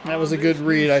him. That was a good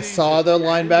read. I saw the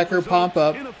linebacker pop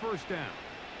up. In a first down.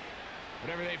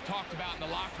 Whatever they've talked about in the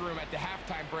locker room at the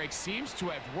halftime break seems to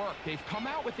have worked. They've come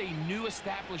out with a new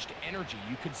established energy.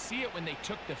 You could see it when they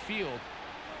took the field.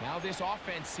 Now this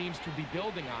offense seems to be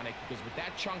building on it because with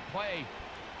that chunk play,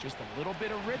 just a little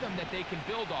bit of rhythm that they can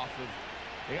build off of.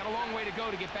 They got a long way to go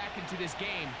to get back into this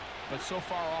game, but so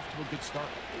far off to a good start.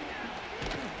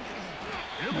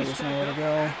 There's nowhere to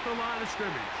go. At the line of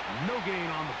scrimmage. No gain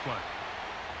on the play.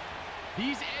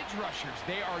 These edge rushers,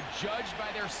 they are judged by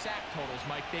their sack totals,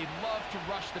 Mike. They love to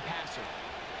rush the passer.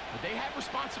 But they have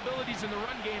responsibilities in the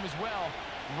run game as well.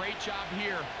 Great job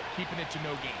here, keeping it to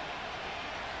no gain.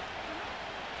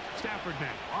 Stafford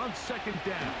now on second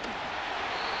down.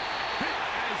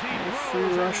 As he Free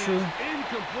throws, rusher.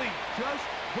 Incomplete. Just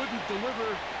couldn't deliver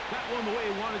that one the way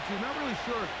he wanted to. Not really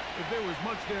sure if there was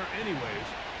much there anyways.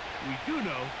 We do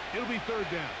know it'll be third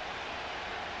down.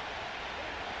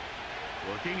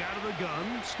 Working out of the gun,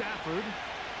 Stafford.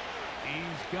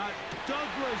 He's got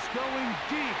Douglas going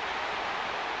deep.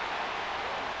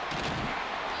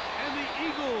 And the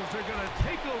Eagles are going to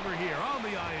take over here on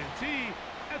the INT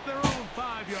at their own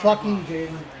 5-yard Fucking line.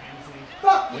 Jalen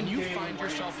Ramsey. When you find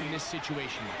yourself in this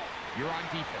situation, you're on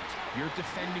defense, you're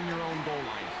defending your own goal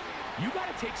line. You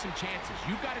got to take some chances.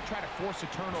 You got to try to force a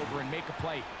turnover and make a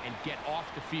play and get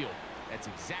off the field. That's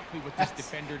exactly what this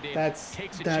defender did. That's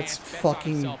bets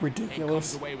fucking on himself, ridiculous. And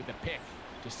comes away with a pick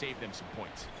to save them some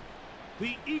points.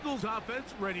 The Eagles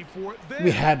offense ready for their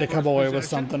We had to come first away with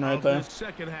possession something right of there. the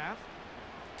second half.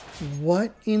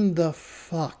 What in the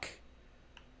fuck?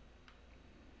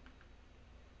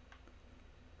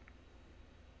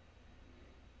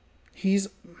 It's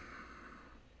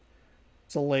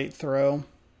a late throw.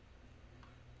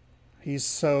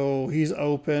 He's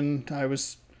open. I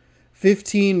was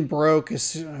 15 broke.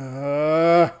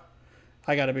 I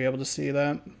got to be able to see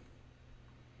that.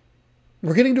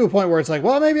 We're getting to a point where it's like,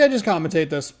 well, maybe I just commentate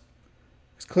this.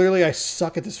 Because clearly I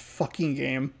suck at this fucking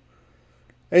game.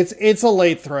 It's a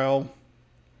late throw.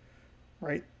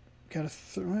 Right. Gotta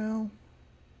throw.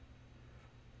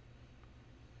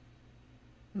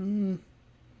 I'm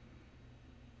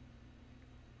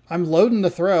loading the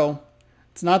throw.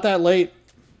 It's not that late.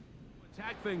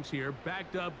 Attack things here,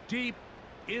 backed up deep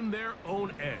in their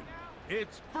own end.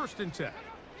 It's 1st and 10.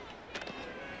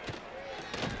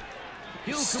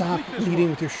 Stop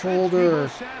leading with your shoulder.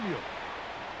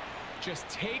 Just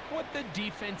take what the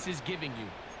defense is giving you.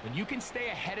 When you can stay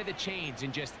ahead of the chains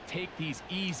and just take these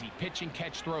easy pitch and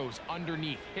catch throws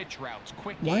underneath, hitch routes,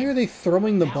 quick game. Why are they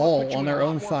throwing the ball on their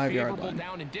own 5-yard line?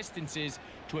 Down in distances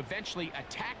to eventually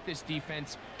attack this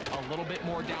defense a little bit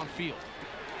more downfield.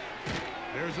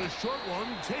 There's a short one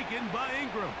taken by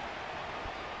Ingram.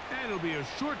 And it'll be a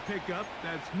short pickup.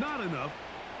 That's not enough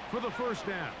for the first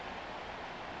down.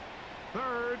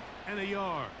 3rd and a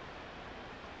yard.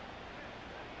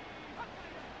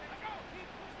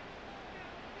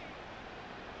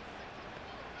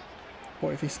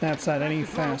 Boy, if he snaps that any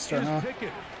faster, huh? He'll look middle,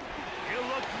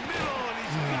 and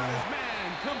he's got his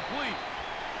man complete.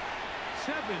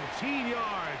 17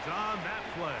 yards on that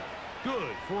play.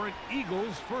 Good for an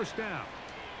Eagles first down.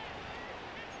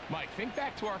 Mike, think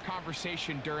back to our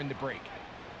conversation during the break.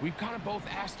 We've kind of both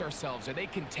asked ourselves, are they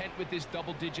content with this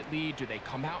double-digit lead? Do they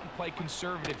come out and play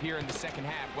conservative here in the second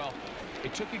half? Well,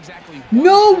 it took exactly one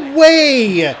No play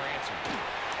way!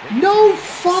 for No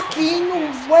fucking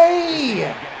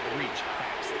way!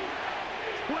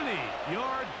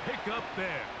 20-yard pickup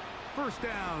there. First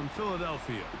down,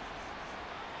 Philadelphia.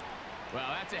 Well,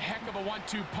 that's a heck of a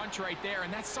 1-2 punch right there,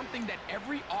 and that's something that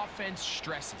every offense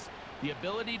stresses. The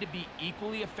ability to be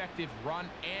equally effective run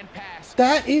and pass.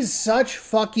 That is such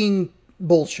fucking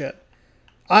bullshit.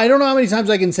 I don't know how many times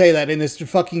I can say that in this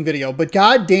fucking video, but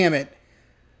god damn it.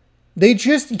 They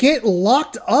just get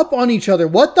locked up on each other.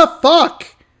 What the fuck?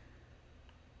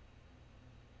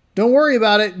 Don't worry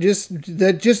about it.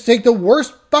 Just take the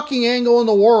worst fucking angle in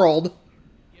the world.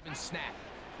 Given snap,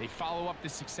 they follow up the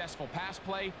successful pass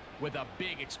play with a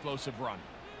big explosive run.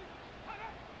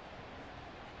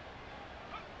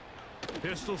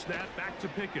 Pistol snap back to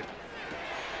Pickett.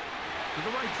 To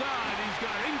the right side, he's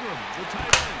got Ingram, the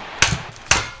tight end.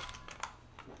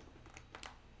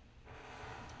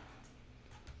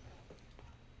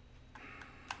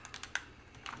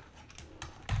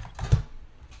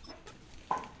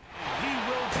 He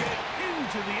will get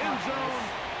into the end zone.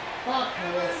 Fuck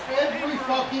this. Every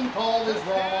fucking call is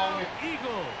wrong.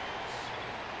 Eagles.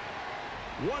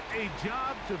 What a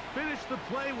job to finish the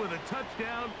play with a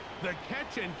touchdown. The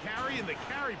catch and carry, and the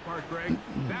carry part, Greg,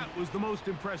 that was the most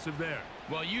impressive there.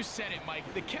 Well, you said it, Mike.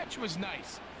 The catch was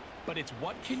nice, but it's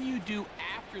what can you do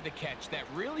after the catch that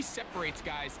really separates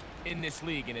guys in this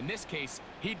league. And in this case,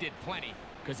 he did plenty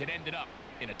because it ended up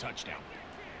in a touchdown.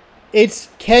 It's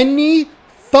Kenny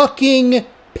fucking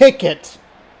Pickett.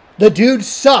 The dude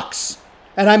sucks,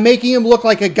 and I'm making him look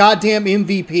like a goddamn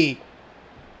MVP.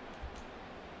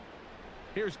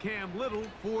 Here's Cam Little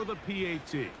for the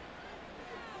PAT.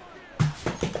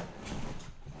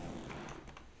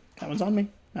 That one's on me.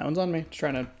 That one's on me. Just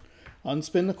trying to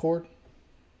unspin the cord.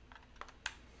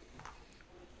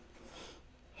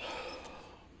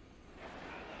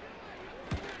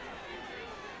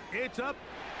 It's up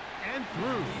and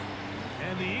through.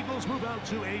 And the Eagles move out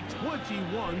to a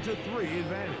 21-3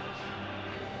 advantage.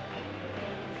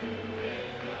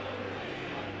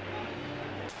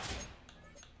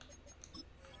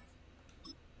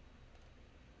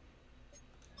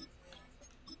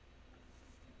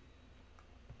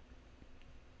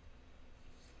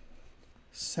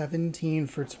 $17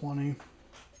 for 20.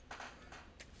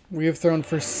 We have thrown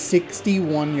for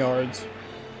 61 yards.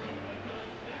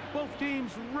 Both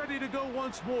teams ready to go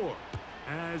once more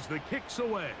as the kick's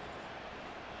away.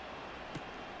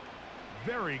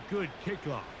 Very good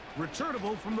kickoff.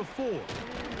 Returnable from the 4.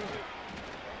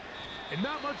 And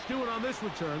not much doing on this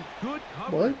return. Good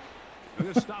coverage. What? I'm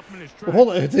going to stop him in his tracks. Hold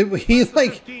on. He's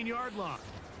like... 15-yard line.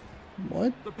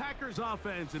 What? The Packers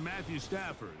offense and Matthew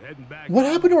Stafford heading back. What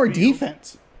happened to our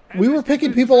defense? We were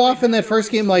picking people off in that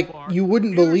first game like you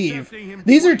wouldn't believe.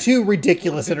 These are two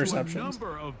ridiculous interceptions.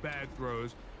 Number of bad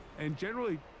throws, and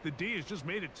generally the D has just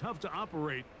made it tough to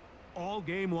operate all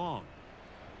game long.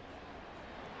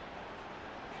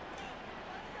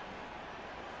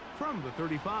 From the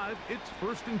 35, it's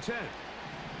 1st and 10.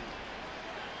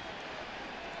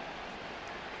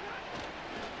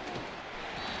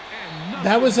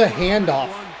 That was a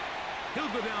handoff. He'll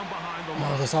go down behind the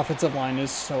Oh, this offensive line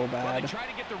is so Well, they bad. try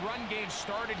to get the run game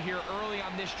started here early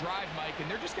on this drive, Mike, and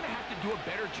they're just going to have to do a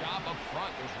better job up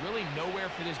front. There's really nowhere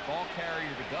for this ball carrier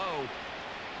to go.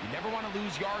 You never want to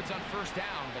lose yards on 1st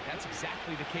down, but that's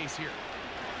exactly the case here.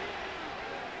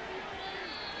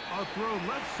 A throw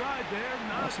left side there,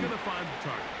 not going to find the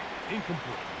target.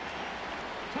 Incomplete.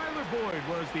 Tyler Boyd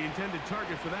was the intended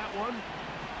target for that one,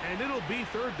 and it'll be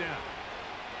 3rd down.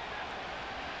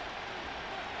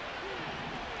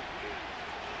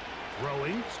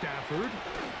 Throwing, Stafford.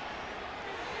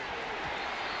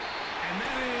 And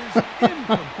that is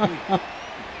incomplete.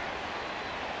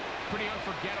 Pretty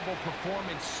unforgettable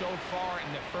performance so far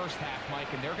in the 1st half,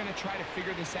 Mike, and they're going to try to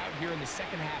figure this out here in the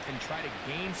 2nd half and try to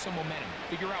gain some momentum.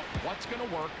 Figure out what's going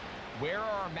to work, where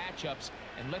are our matchups,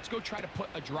 and let's go try to put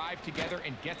a drive together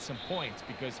and get some points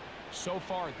because so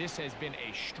far this has been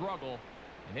a struggle,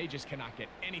 and they just cannot get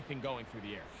anything going through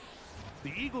the air.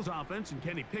 The Eagles offense and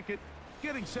Kenny Pickett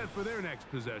getting set for their next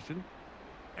possession.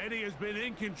 Eddie has been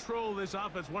in control of this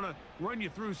offense. Want to run you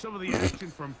through some of the action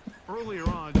from earlier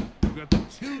on. We've got the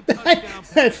 2 touchdown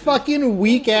That fucking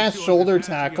weak-ass shoulder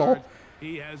tackle. yards.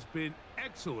 He has been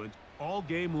excellent all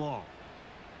game long.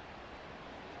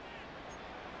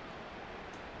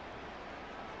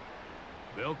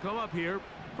 They'll come up here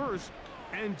 1st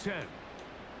and 10.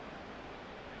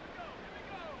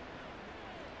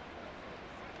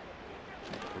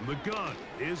 From the gun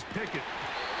is Pickett.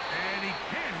 And he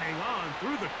can't hang on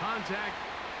through the contact.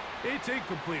 It's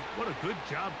incomplete. What a good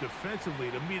job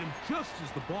defensively to meet him just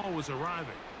as the ball was arriving.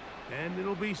 And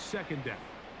it'll be 2nd down.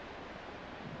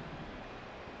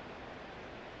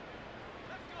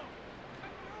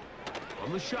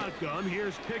 On the shotgun,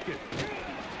 here's Pickett.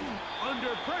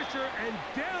 Under pressure, and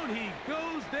down he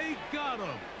goes. They got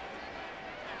him.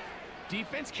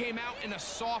 Defense came out in a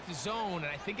soft zone, and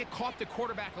I think it caught the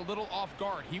quarterback a little off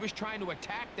guard. He was trying to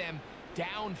attack them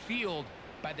downfield.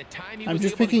 By the time he I'm was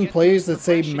just able to picking get plays the that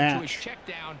say progression to his match. check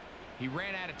down, he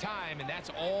ran out of time, and that's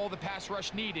all the pass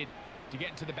rush needed to get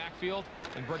into the backfield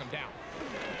and bring him down.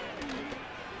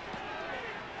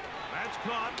 That's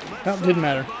caught left That didn't side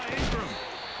matter. by Ingram.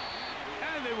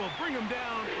 And they will bring him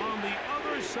down on the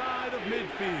other side of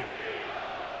midfield.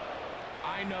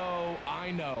 I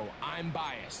know, I'm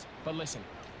biased. But listen,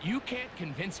 You can't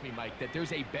convince me, Mike, that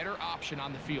there's a better option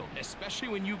on the field, especially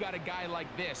when you got a guy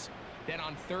like this, that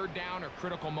on third down or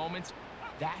critical moments,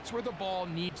 that's where the ball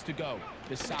needs to go.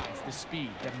 The size, the speed,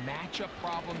 the matchup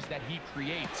problems that he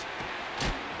creates.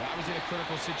 If I was in a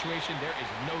critical situation, there is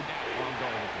no doubt where I'm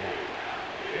going with that.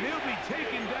 And he'll be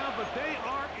taken down, but they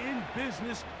are in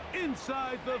business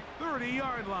inside the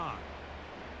 30-yard line.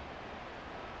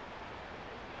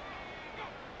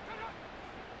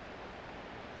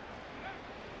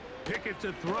 Pickett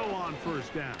to throw on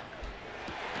first down.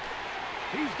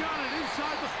 He's got it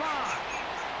inside the 5.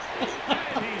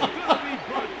 And he's going to be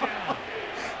brought down.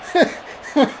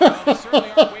 Well, they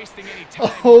certainly aren't wasting any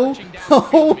time marching down the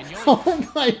field. Oh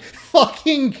my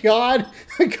fucking God.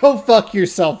 Go fuck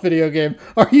yourself, video game.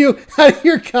 Are you out of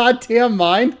your goddamn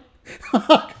mind?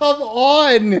 Come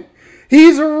on.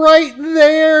 He's right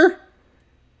there.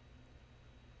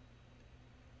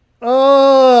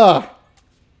 Ugh.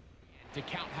 To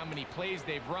count how many plays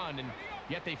they've run, and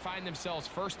yet they find themselves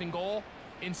first and goal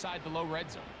inside the low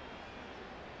red zone.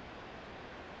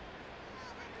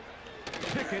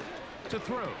 Pickett to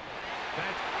throw.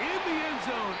 That's in the end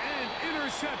zone and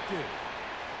intercepted.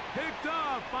 Picked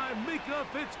off by Mika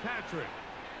Fitzpatrick.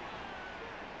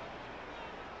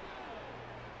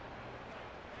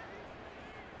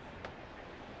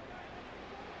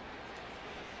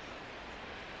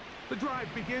 The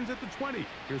drive begins at the 20.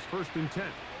 Here's 1st and 10.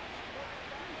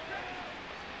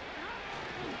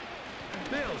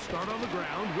 They'll start on the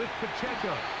ground with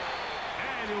Pacheco.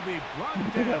 And he'll be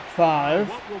brought down. At 5.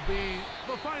 What will be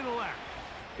the final act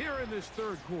here in this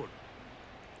third quarter.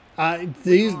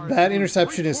 That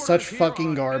interception is such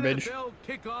fucking garbage.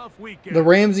 The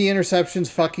Ramsey interception's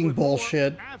fucking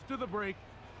bullshit. After the break,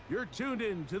 you're tuned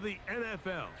in to the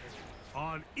NFL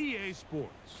on EA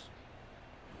Sports.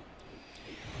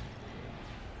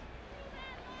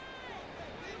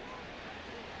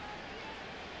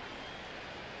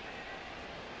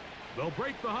 They'll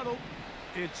break the huddle.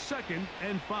 It's 2nd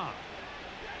and 5.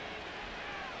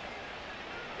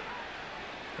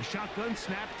 A shotgun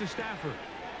snap to Stafford.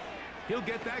 He'll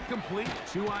get that complete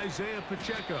to Isaiah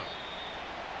Pacheco.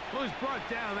 Well, he's brought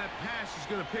down. That pass is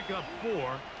going to pick up 4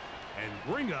 and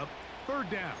bring up 3rd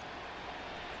down.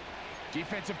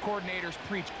 Defensive coordinators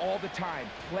preach all the time.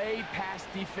 Play pass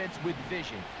defense with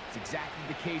vision. It's exactly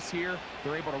the case here.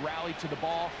 They're able to rally to the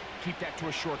ball, keep that to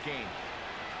a short gain.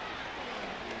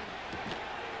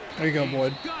 There you go,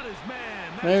 Boyd. Got his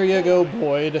man. There you go,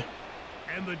 Boyd.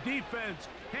 And the defense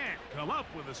can't come up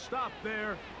with a stop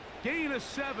there. Gain of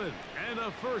 7 and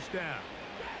a 1st down.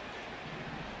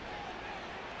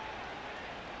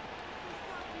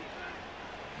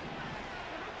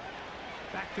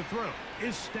 Back to throw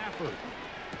is Stafford.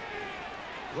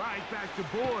 Right back to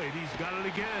Boyd. He's got it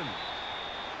again.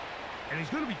 And he's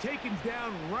going to be taken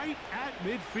down right at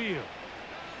midfield.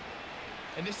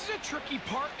 And this is a tricky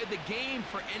part of the game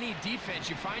for any defense.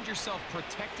 You find yourself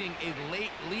protecting a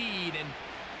late lead, and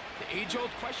the age-old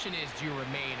question is, do you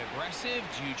remain aggressive?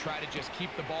 Do you try to just keep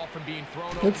the ball from being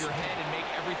thrown over your head and make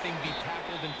everything be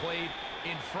tackled and played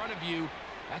in front of you?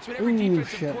 That's what every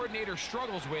defensive coordinator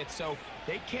struggles with, so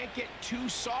they can't get too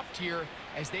soft here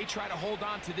as they try to hold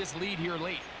on to this lead here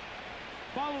late.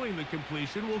 Following the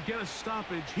completion, we'll get a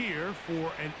stoppage here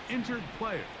for an injured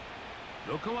player.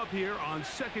 They'll come up here on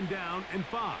 2nd down and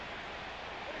 5.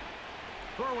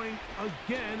 Throwing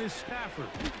again is Stafford.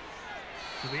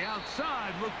 To the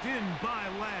outside, looked in by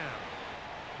Lamb.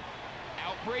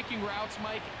 Outbreaking routes,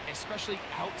 Mike, especially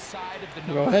outside of the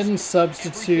numbers. Go ahead and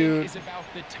substitute. Everything is about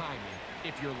the timing.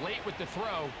 If you're late with the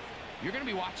throw, you're going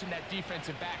to be watching that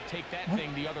defensive back take that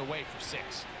thing the other way for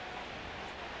 6.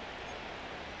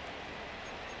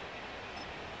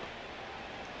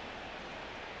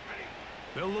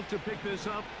 They'll look to pick this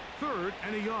up 3rd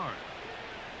and a yard.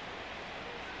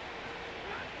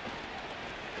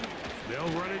 They'll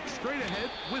run it straight ahead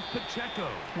with Pacheco.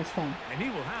 That's fine. And he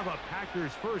will have a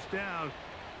Packers 1st down.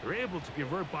 They're able to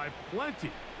convert by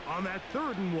plenty on that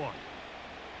 3rd and 1.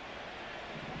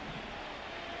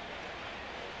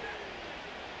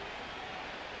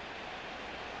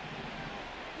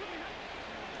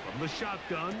 From the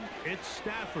shotgun, it's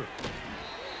Stafford.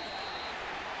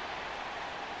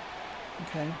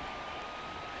 Okay.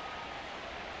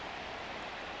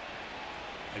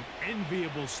 An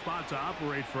enviable spot to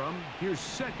operate from. Here's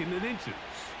 2nd and inches.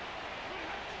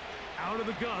 Out of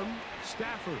the gun,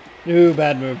 Stafford. Ooh,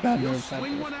 bad move, bad He'll move, bad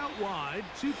swing move. one out wide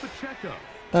to Pacheco.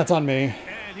 That's on me.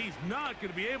 And he's not going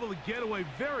to be able to get away.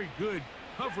 Very good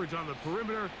coverage on the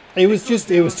perimeter. It was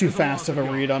too fast of a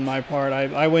read on my part.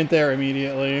 I went there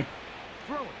immediately.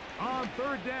 Throw it on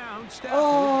 3rd down, Stafford.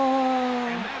 Oh.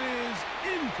 And that is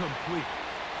incomplete.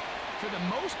 For the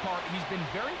most part, he's been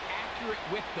very accurate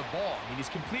with the ball. I mean, he's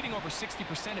completing over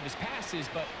 60% of his passes,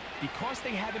 but because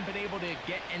they haven't been able to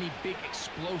get any big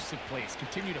explosive plays,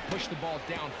 continue to push the ball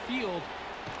downfield,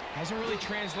 hasn't really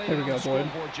translated on the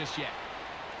scoreboard just yet.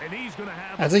 And he's going to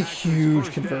have that's a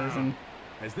huge conversion.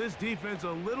 As this defense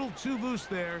a little too loose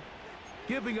there,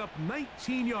 giving up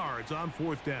 19 yards on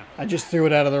 4th down. I just threw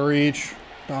it out of the reach.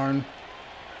 Darn.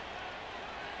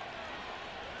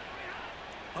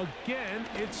 Again,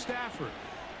 it's Stafford.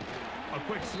 A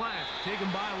quick slant taken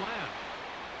by Lamb.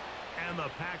 And the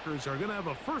Packers are going to have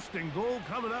a 1st and goal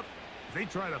coming up. They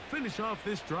try to finish off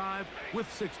this drive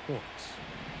with 6 points.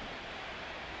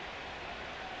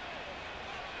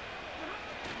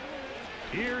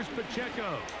 Here's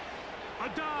Pacheco. A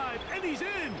dive, and he's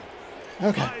in.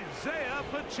 Okay. Isaiah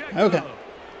Pacheco. Okay.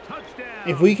 Touchdown.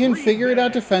 If we can Green figure it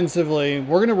out Bay. defensively,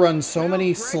 we're going to run so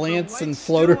many slants and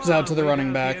floaters out to the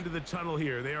running back. End of the tunnel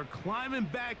here. They are climbing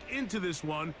back into this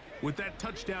one with that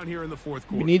touchdown here in the 4th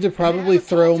quarter. We need to probably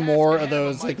throw more of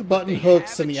those, like the button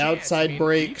hooks and the outside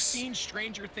breaks. We've seen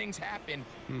stranger things happen.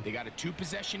 They got a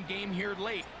 2-possession game here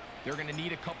late. They're going to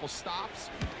need a couple stops,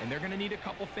 and they're going to need a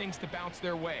couple things to bounce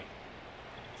their way.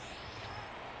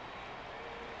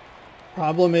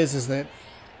 Problem is that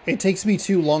it takes me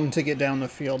too long to get down the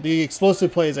field. The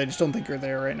explosive plays, I just don't think are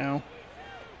there right now.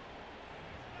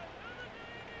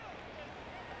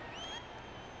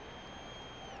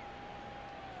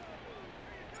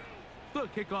 The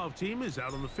kickoff team is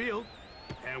out on the field,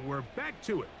 and we're back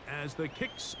to it as the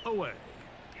kick's away.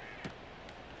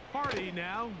 Hardy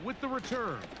now with the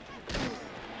return.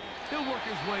 He'll work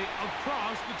his way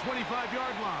across the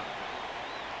 25-yard line.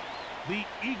 The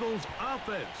Eagles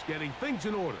offense getting things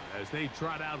in order as they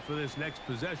trot out for this next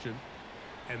possession.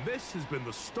 And this has been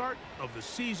the start of the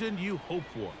season you hope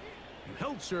for. You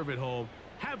held serve at home,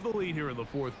 have the lead here in the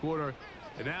 4th quarter,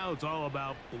 and now it's all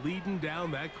about bleeding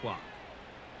down that clock.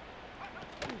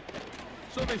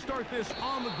 So they start this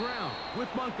on the ground with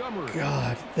Montgomery.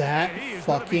 God, that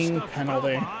fucking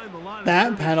penalty.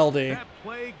 That penalty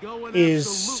is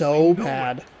so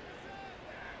bad.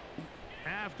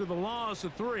 After the loss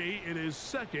of 3, it is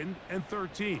 2nd and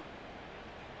 13.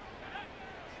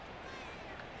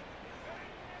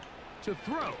 To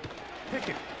throw,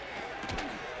 Pickett.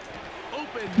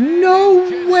 Open.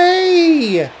 No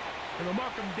way! And they'll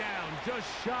mark him down just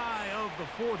shy of the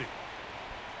 40.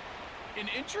 An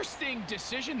interesting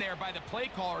decision there by the play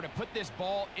caller to put this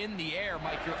ball in the air.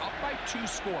 Mike, you're up by 2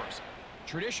 scores.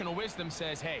 Traditional wisdom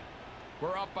says, hey,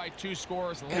 we're up by 2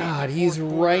 scores. God, he's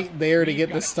right there to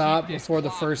get the stop before the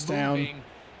first down.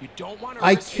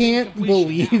 I can't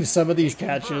believe some of these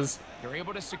catches. They're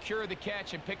able to secure the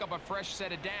catch and pick up a fresh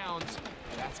set of downs.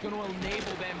 That's going to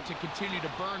enable them to continue to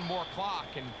burn more clock.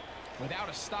 And without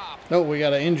a stop, oh, we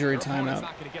got an injury timeout.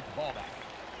 Not going to get the ball back.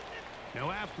 Now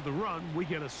after the run, we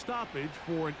get a stoppage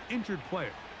for an injured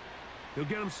player. He'll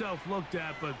get himself looked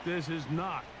at, but this is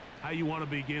not how you want to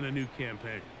begin a new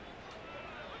campaign.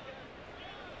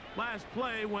 Last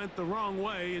play went the wrong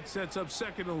way. It sets up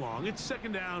 2nd and long. It's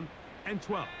 2nd down and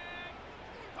 12.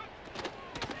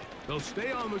 They'll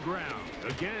stay on the ground.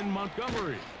 Again,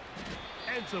 Montgomery.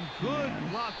 And some good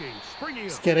blocking. Springing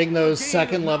up. Getting those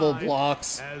 2nd level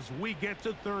blocks. As we get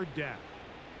to 3rd down.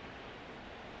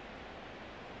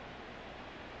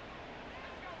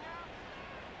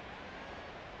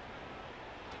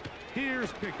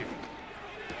 Here's Pickett.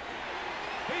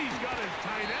 He's got his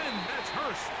tight end. That's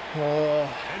Hurst.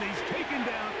 And he's taken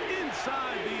down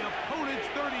inside the opponent's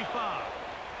 35.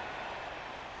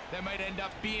 That might end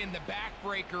up being the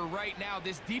backbreaker right now.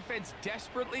 This defense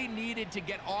desperately needed to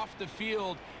get off the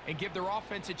field and give their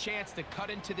offense a chance to cut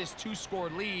into this 2-score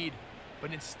lead.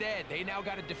 But instead, they now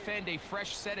got to defend a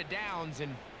fresh set of downs.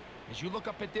 And as you look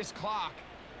up at this clock,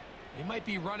 they might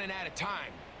be running out of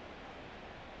time.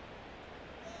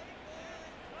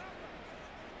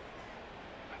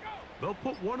 They'll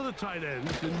put one of the tight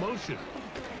ends in motion.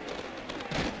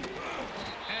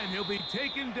 And he'll be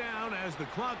taken down as the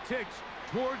clock ticks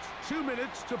towards 2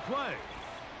 minutes to play.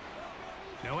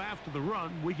 Now after the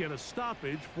run, we get a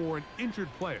stoppage for an injured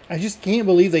player. I just can't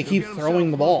believe they keep throwing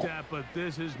the ball. But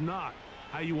this is not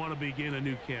how you want to begin a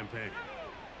new campaign.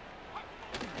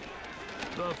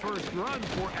 The first run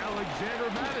for Alexander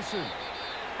Madison.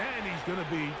 And he's going to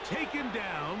be taken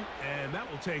down, and that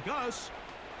will take us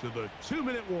to the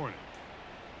 2-minute warning.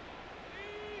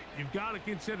 You've got to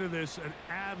consider this an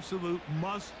absolute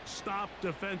must-stop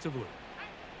defensively.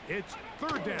 It's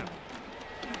 3rd down.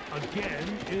 Again,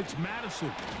 it's Madison.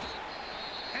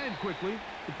 And quickly,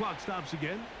 the clock stops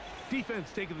again. Defense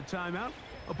taking the timeout.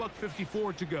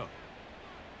 $1:54 to go.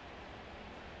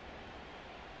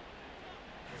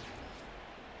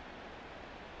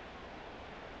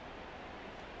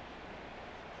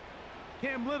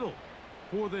 Cam Little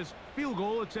for this field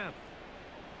goal attempt.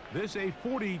 This a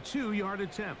 42-yard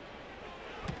attempt.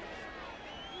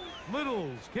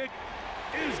 Little's kick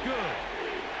is good.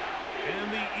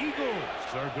 And the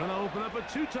Eagles are going to open up a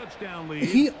 2-touchdown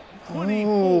lead.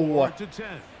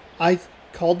 24-10. I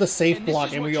called the safe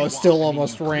block, and we still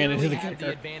almost ran into the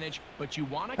kicker.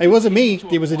 It wasn't me.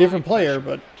 It was a different player,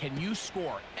 but... Can you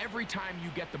score every time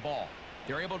you get the ball?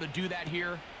 They're able to do that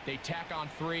here. They tack on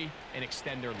 3 and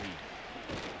extend their lead.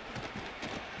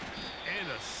 And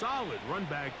a solid run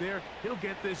back there. He'll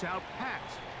get this out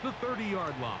past the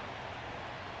 30-yard line.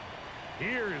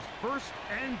 Here is first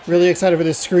and 10. Really excited for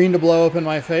this screen to blow up in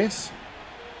my face.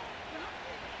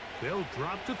 They'll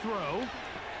drop to throw.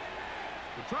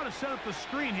 We'll try to set up the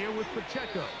screen here with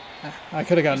Pacheco. I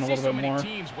could have gotten a little bit more.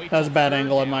 That was a bad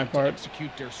angle on my part.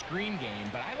 Execute their screen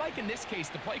game, but I like in this case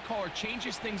the play caller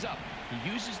changes things up. He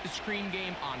uses the screen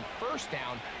game on first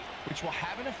down, which will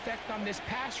have an effect on this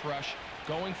pass rush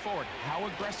going forward. How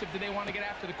aggressive do they want to get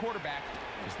after the quarterback?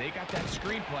 Because they got that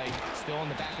screenplay still in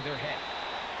the back of their head.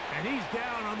 And he's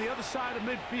down on the other side of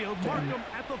midfield. Mark him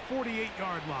at the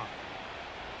 48-yard line.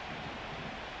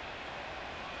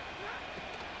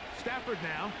 Stafford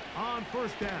now on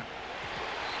first down.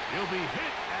 He'll be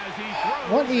hit as he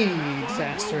throws. What a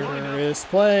disastrous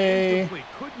play.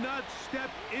 Could not step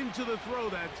into the throw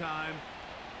that time.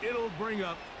 It'll bring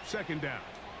up second down.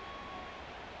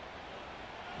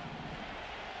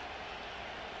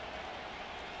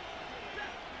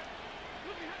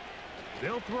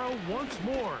 They'll throw once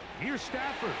more. Here's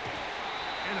Stafford.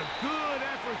 And a good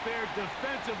effort there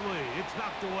defensively. It's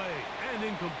knocked away and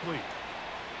incomplete.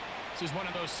 This is one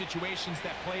of those situations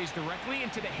that plays directly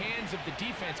into the hands of the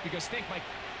defense because think, like,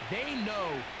 they know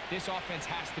this offense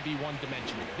has to be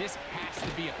one-dimensional. This has to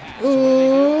be a pass. So what do? They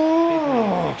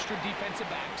throw extra defensive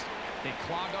backs. They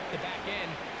clog up the back end.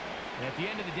 And at the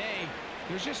end of the day,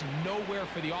 there's just nowhere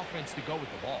for the offense to go with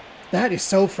the ball. That is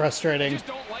so frustrating. I just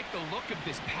don't like the look of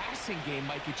this passing game,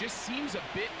 Mike. It just seems a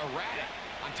bit erratic.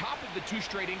 On top of the 2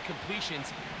 straight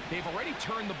incompletions, they've already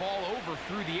turned the ball over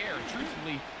through the air. And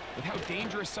truthfully, with how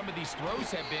dangerous some of these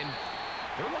throws have been,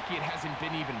 they're lucky it hasn't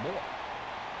been even more.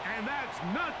 And that's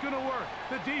not going to work.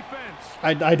 The defense.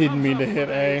 I didn't mean to hit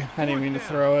A. I didn't mean to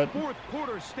throw it. Fourth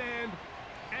quarter stand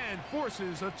and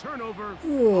forces a turnover.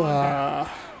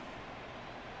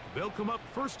 They'll come up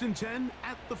first and 10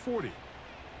 at the 40.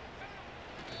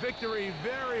 Victory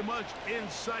very much in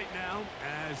sight now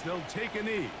as they'll take a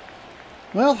knee.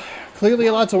 Well, clearly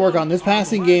a lot to work on. This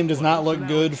passing game does not look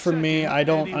good for me. I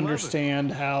don't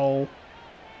understand how...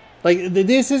 Like,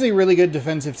 this is a really good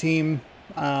defensive team.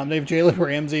 They have Jalen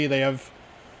Ramsey. They have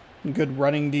good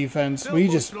running defense. I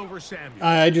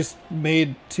just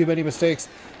made too many mistakes.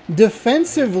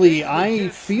 Defensively, I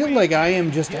feel like I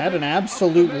am just at an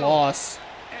absolute loss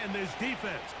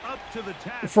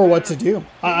for what to do.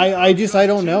 I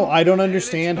don't know. I don't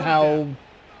understand how...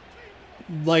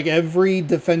 Like, every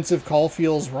defensive call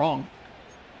feels wrong.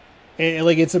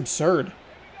 Like, it's absurd.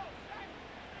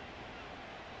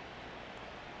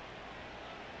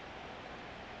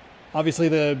 Obviously,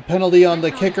 the penalty on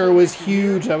the kicker was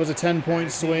huge. That was a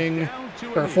 10-point swing.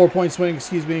 Or a 4-point swing,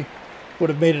 excuse me. Would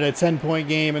have made it a 10-point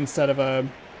game instead of a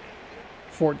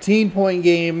 14-point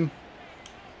game.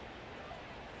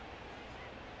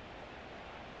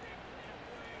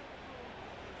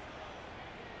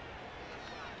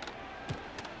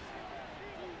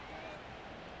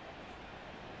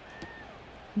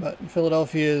 But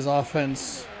Philadelphia's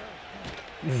offense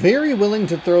very willing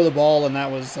to throw the ball, and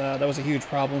that was a huge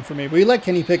problem for me. We let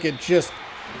Kenny Pickett just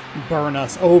burn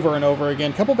us over and over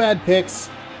again. Couple bad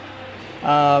picks.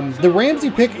 The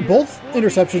Ramsey pick, both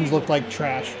interceptions looked like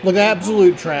trash. Looked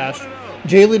absolute trash.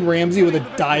 Jalen Ramsey with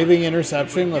a diving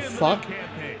interception, the fuck?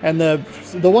 And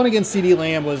the one against CeeDee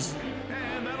Lamb was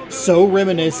so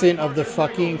reminiscent of the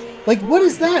fucking... Like, what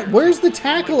is that? Where's the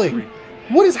tackling?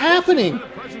 What is happening?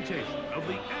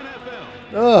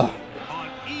 Ugh.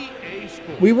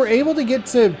 We were able to get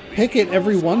to Pickett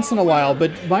every once in a while,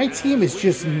 but my team is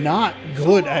just not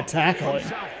good at tackling.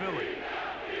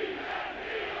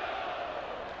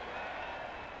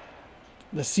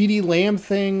 The CeeDee Lamb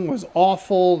thing was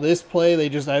awful. This play,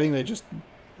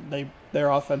 their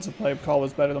offensive play call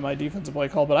was better than my defensive play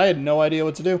call, but I had no idea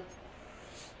what to do.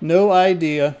 No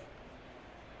idea.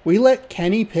 We let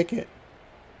Kenny Pickett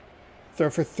throw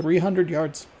for 300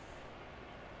 yards.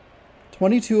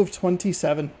 22 of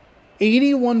 27.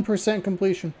 81%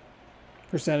 completion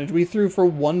percentage. We threw for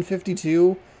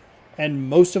 152, and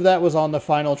most of that was on the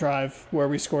final drive where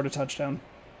we scored a touchdown.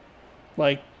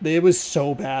 Like, it was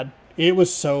so bad. It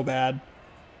was so bad.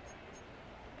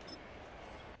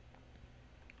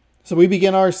 So we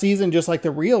begin our season just like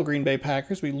the real Green Bay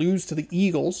Packers. We lose to the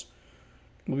Eagles.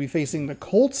 We'll be facing the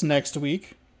Colts next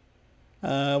week.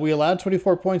 We allowed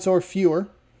 24 points or fewer.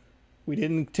 We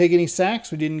didn't take any sacks.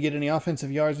 We didn't get any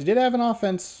offensive yards. We did have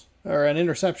an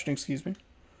interception, excuse me.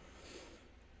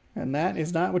 And that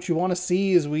is not what you want to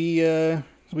see as we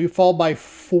fall by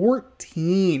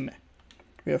 14.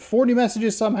 We have 40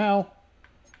 messages somehow.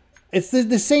 It's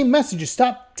the same messages.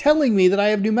 Stop telling me that I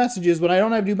have new messages when I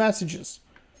don't have new messages.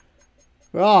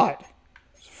 God.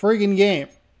 It's a friggin' game.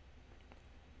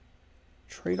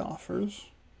 Trade offers.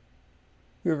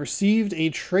 We have received a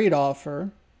trade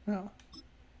offer. Oh.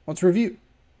 Let's review.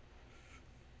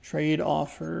 Trade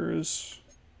offers.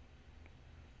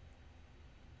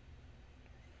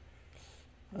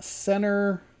 A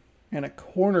center and a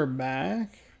cornerback.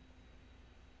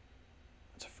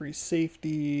 It's a free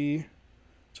safety.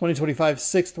 2025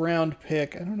 6th round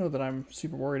pick. I don't know that I'm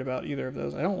super worried about either of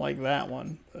those. I don't like that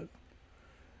one, but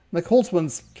the Colts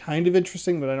one's kind of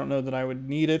interesting, but I don't know that I would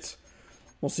need it.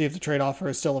 We'll see if the trade offer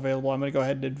is still available. I'm going to go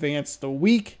ahead and advance the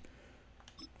week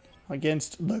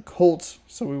against the Colts.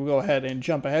 So we will go ahead and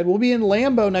jump ahead. We'll be in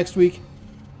Lambeau next week.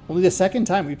 Only the second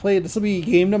time we played. This will be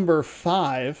game number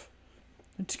 5.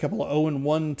 It's a couple of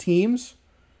 0-1 teams.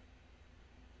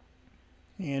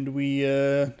 And we,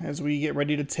 as we get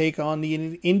ready to take on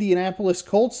the Indianapolis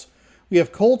Colts, we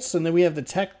have Colts, and then we have the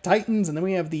Titans, and then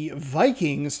we have the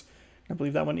Vikings. I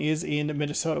believe that one is in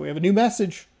Minnesota. We have a new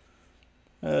message.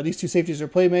 These two safeties are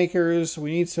playmakers.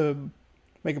 We need to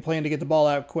make a plan to get the ball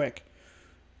out quick.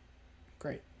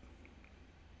 Great.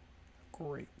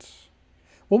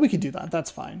 Well, we could do that.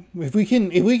 That's fine. If we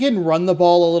can run the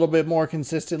ball a little bit more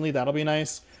consistently, that'll be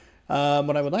nice.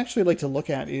 What I would actually like to look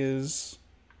at is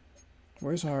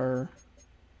where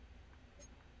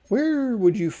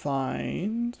would you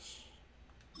find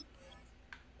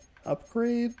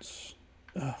upgrades?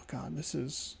 Oh God, this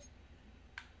is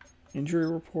injury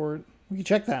report. We can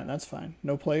check that. That's fine.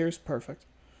 No players. Perfect.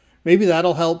 Maybe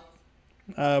that'll help.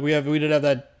 We did have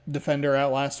that defender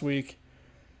out last week.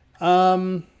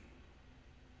 Let's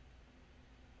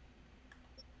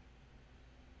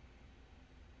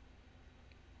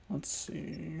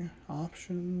see.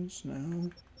 Options. No.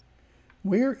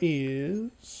 Where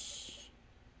is...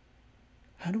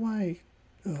 How do I...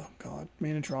 Oh, God.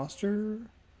 Manage roster.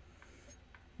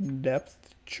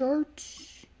 Depth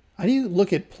charts. How do you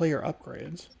look at player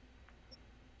upgrades?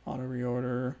 Auto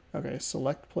reorder. Okay,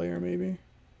 select player maybe.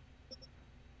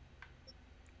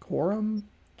 Quorum?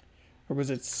 Or was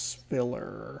it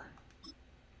Spiller?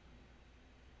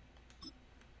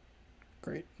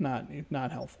 Great. Not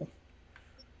helpful.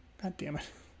 God damn it.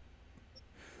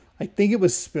 I think it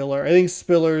was Spiller. I think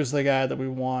Spiller is the guy that we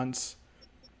want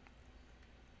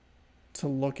to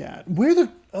look at. Why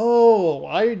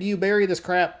did you bury this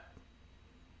crap?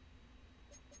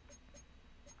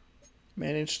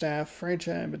 Manage staff,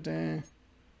 franchise, but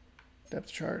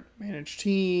depth chart, manage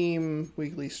team,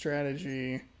 weekly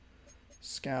strategy,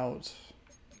 scout.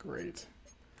 Great.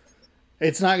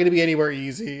 It's not going to be anywhere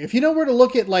easy. If you know where to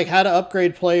look at like how to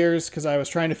upgrade players, because I was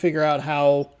trying to figure out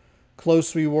how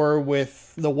close we were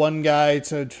with the one guy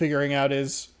to figuring out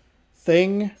his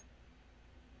thing.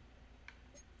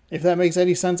 If that makes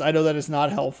any sense, I know that is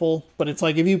not helpful, but it's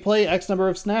like if you play X number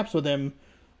of snaps with him,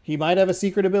 he might have a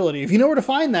secret ability. If you know where to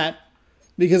find that,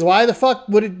 because why the fuck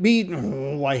would it be?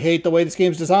 Oh, I hate the way this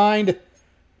game's designed. It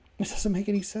doesn't make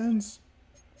any sense.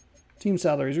 Team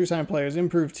salaries, resign players,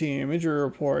 improved team, injury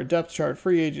report, depth chart,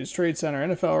 free agents, trade center,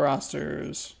 NFL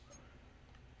rosters.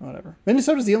 Whatever.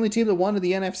 Minnesota's the only team that won in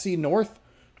the NFC North.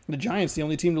 The Giants, the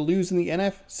only team to lose in the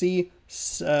NFC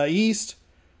East.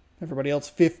 Everybody else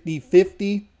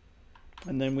 50-50.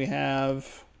 And then we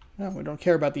have... No, we don't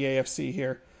care about the AFC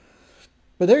here.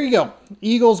 But there you go.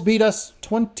 Eagles beat us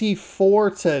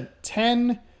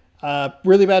 24-10.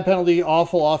 Really bad penalty,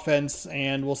 awful offense,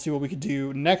 and we'll see what we can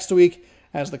do next week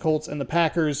as the Colts and the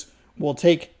Packers will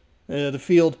take the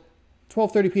field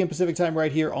 12:30 p.m. Pacific time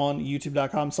right here on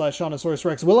youtube.com/Seannosaurus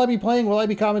Rex. Will I be playing? Will I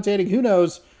be commentating? Who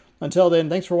knows? Until then,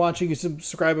 thanks for watching. You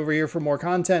subscribe over here for more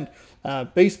content.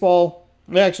 Baseball,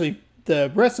 actually,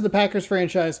 the rest of the Packers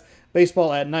franchise,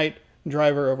 baseball at night,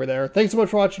 driver over there. Thanks so much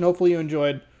for watching. Hopefully you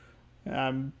enjoyed.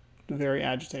 I'm very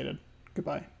agitated.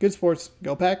 Goodbye. Good sports.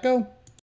 Go Pack, go.